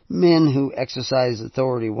men who exercise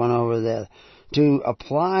authority one over the other, to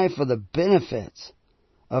apply for the benefits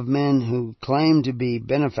of men who claim to be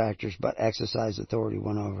benefactors but exercise authority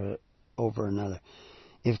one over another.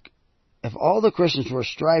 If all the Christians were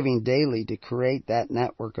striving daily to create that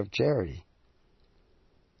network of charity,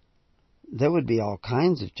 there would be all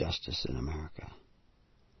kinds of justice in America.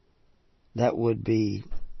 That would be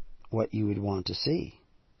what you would want to see.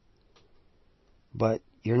 But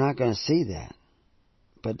you're not going to see that.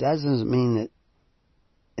 But that doesn't mean that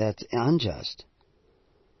that's unjust.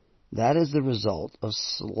 That is the result of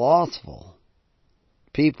slothful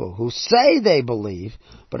people who say they believe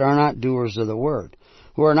but are not doers of the word,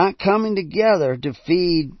 who are not coming together to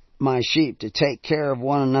feed my sheep, to take care of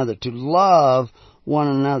one another, to love one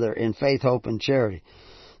another in faith, hope, and charity.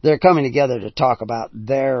 They're coming together to talk about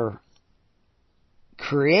their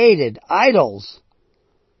created idols,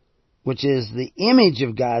 which is the image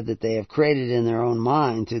of God that they have created in their own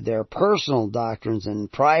mind through their personal doctrines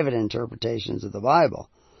and private interpretations of the Bible.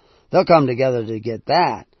 They'll come together to get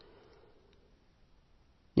that.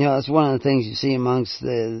 You know, it's one of the things you see amongst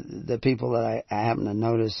the people that I happen to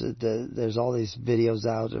notice. That there's all these videos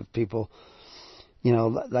out of people, you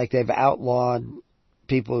know, like they've outlawed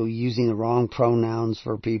people using the wrong pronouns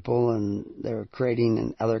for people, and they're creating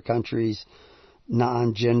in other countries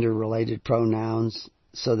non-gender related pronouns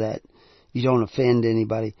so that you don't offend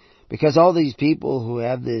anybody. Because all these people who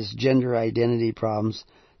have this gender identity problems,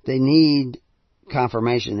 they need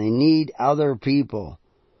confirmation. They need other people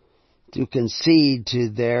to concede to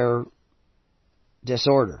their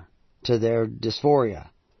disorder, to their dysphoria,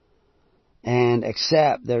 and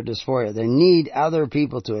accept their dysphoria. They need other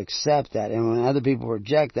people to accept that. And when other people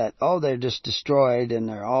reject that, they're just destroyed and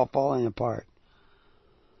they're all falling apart.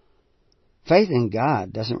 Faith in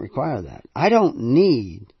God doesn't require that. I don't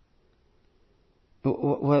need,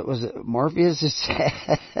 what was it, Morpheus said,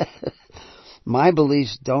 my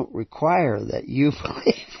beliefs don't require that you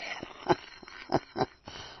believe it.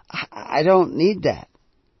 I don't need that.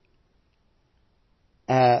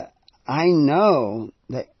 I know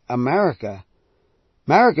that America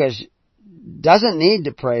doesn't need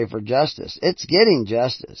to pray for justice. It's getting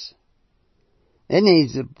justice. It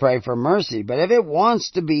needs to pray for mercy. But if it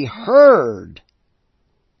wants to be heard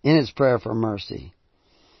in its prayer for mercy,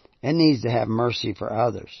 it needs to have mercy for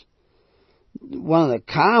others. One of the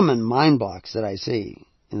common mind blocks that I see,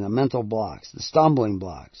 in the mental blocks, the stumbling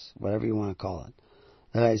blocks, whatever you want to call it,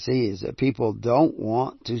 that I see is that people don't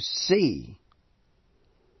want to see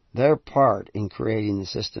their part in creating the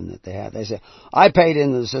system that they have. They say, I paid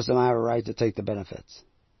into the system, I have a right to take the benefits.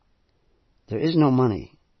 There is no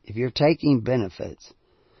money. If you're taking benefits,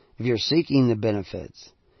 if you're seeking the benefits,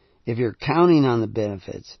 if you're counting on the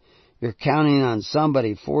benefits, you're counting on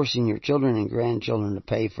somebody forcing your children and grandchildren to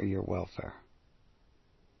pay for your welfare.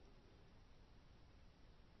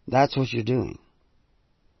 That's what you're doing.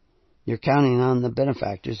 You're counting on the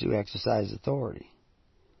benefactors who exercise authority.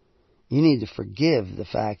 You need to forgive the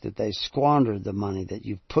fact that they squandered the money that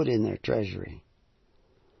you've put in their treasury.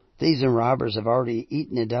 Thieves and robbers have already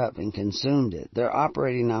eaten it up and consumed it. They're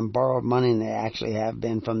operating on borrowed money, and they actually have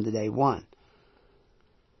been from the day one.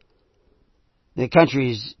 The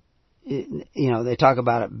countries, they talk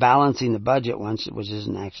about it balancing the budget once, which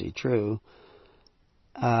isn't actually true.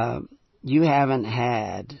 You haven't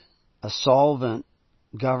had a solvent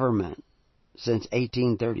government since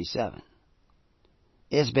 1837.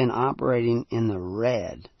 It's been operating in the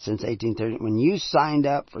red since 1830. When you signed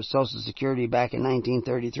up for Social Security back in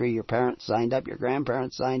 1933, your parents signed up, your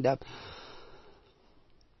grandparents signed up.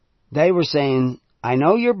 They were saying, I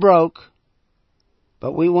know you're broke,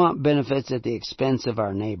 but we want benefits at the expense of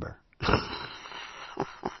our neighbor.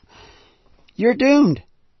 You're doomed.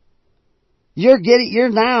 You're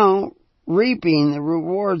now reaping the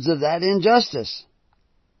rewards of that injustice.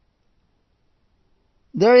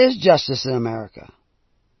 There is justice in America.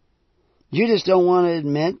 You just don't want to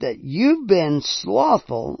admit that you've been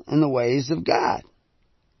slothful in the ways of God.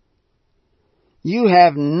 You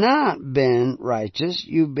have not been righteous.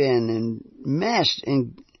 You've been enmeshed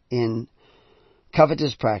in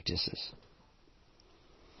covetous practices.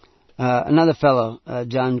 Another fellow,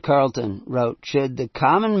 John Carlton, wrote, should the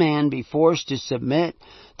common man be forced to submit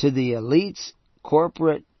to the elite's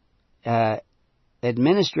corporate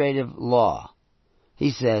administrative law?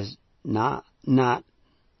 He says, no,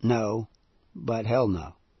 but hell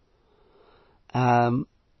no.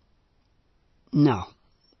 No,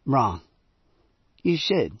 wrong. You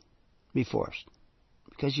should be forced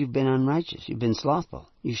because you've been unrighteous. You've been slothful.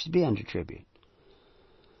 You should be under tribute.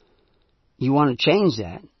 You want to change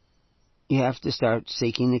that. you have to start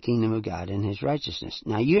seeking the kingdom of God and His righteousness.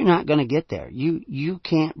 Now, you're not going to get there. You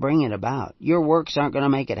can't bring it about. Your works aren't going to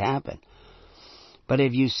make it happen. But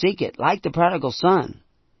if you seek it, like the prodigal son,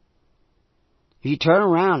 if you turn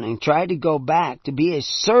around and try to go back to be a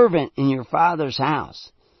servant in your Father's house,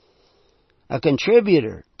 a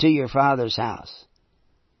contributor to your Father's house,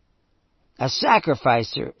 a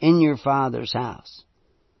sacrificer in your Father's house,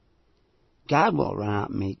 God will run out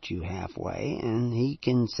and meet you halfway, and He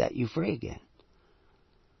can set you free again.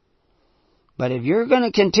 But if you're going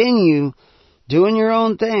to continue doing your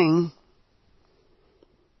own thing,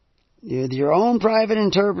 with your own private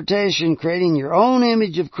interpretation, creating your own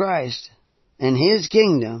image of Christ and His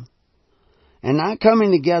kingdom, and not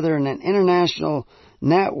coming together in an international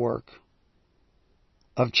network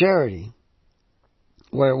of charity,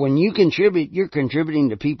 where when you contribute, you're contributing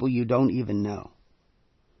to people you don't even know.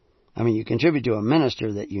 I mean, you contribute to a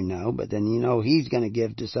minister that you know, but then you know he's going to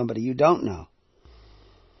give to somebody you don't know.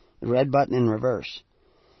 The red button in reverse.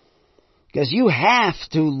 Because you have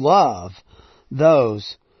to love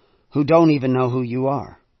those who don't even know who you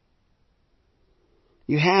are.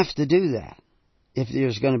 You have to do that if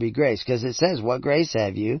there's going to be grace. Because it says, what grace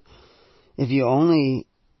have you if you only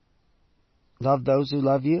love those who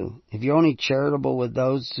love you? If you're only charitable with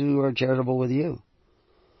those who are charitable with you?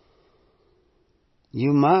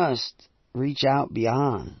 You must reach out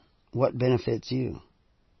beyond what benefits you,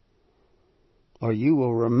 or you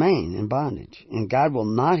will remain in bondage, and God will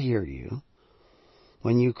not hear you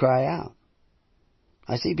when you cry out.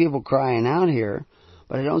 I see people crying out here,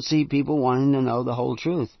 but I don't see people wanting to know the whole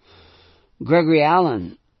truth. Gregory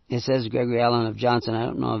Allen, it says Gregory Allen of Johnson. I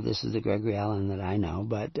don't know if this is the Gregory Allen that I know,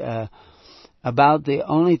 but about the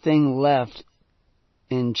only thing left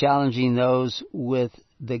in challenging those with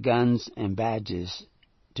the guns and badges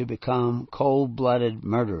to become cold-blooded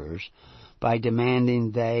murderers by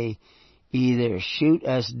demanding they either shoot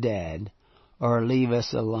us dead or leave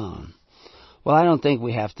us alone. Well, I don't think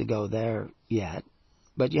we have to go there yet,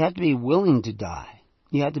 but you have to be willing to die.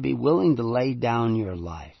 You have to be willing to lay down your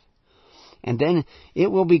life. And then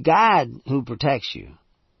it will be God who protects you.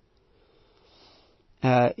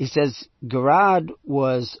 He says, Garad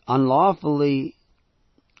was unlawfully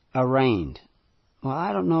arraigned. Well,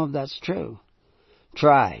 I don't know if that's true.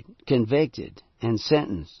 Tried, convicted, and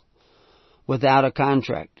sentenced without a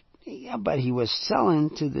contract. Yeah, but he was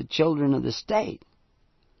selling to the children of the state.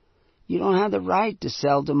 You don't have the right to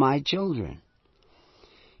sell to my children.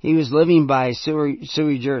 He was living by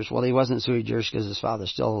sui juris. Well, he wasn't sui juris because his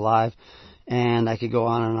father's still alive. And I could go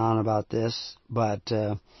on and on about this, but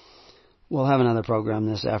we'll have another program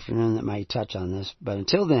this afternoon that might touch on this. But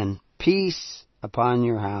until then, peace upon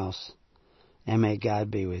your house, and may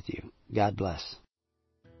God be with you. God bless.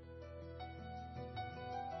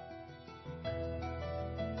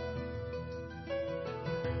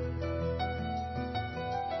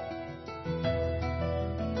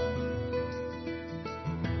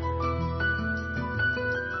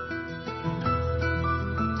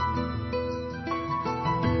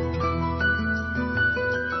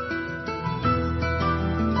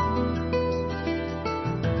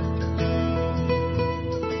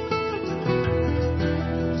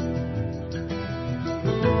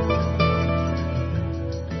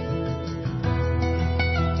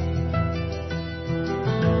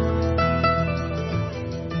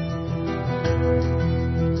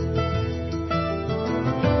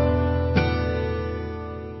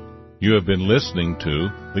 You have been listening to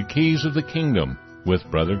The Keys of the Kingdom with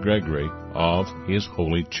Brother Gregory of His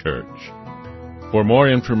Holy Church. For more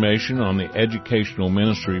information on the educational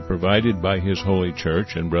ministry provided by His Holy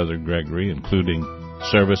Church and Brother Gregory, including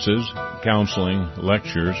services, counseling,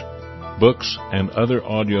 lectures, books, and other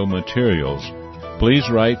audio materials, please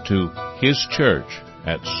write to His Church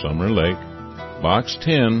at Summer Lake, Box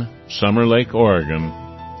 10, Summer Lake, Oregon,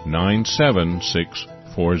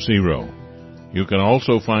 97640. You can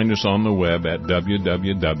also find us on the web at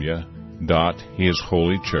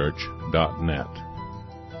www.hisholychurch.net.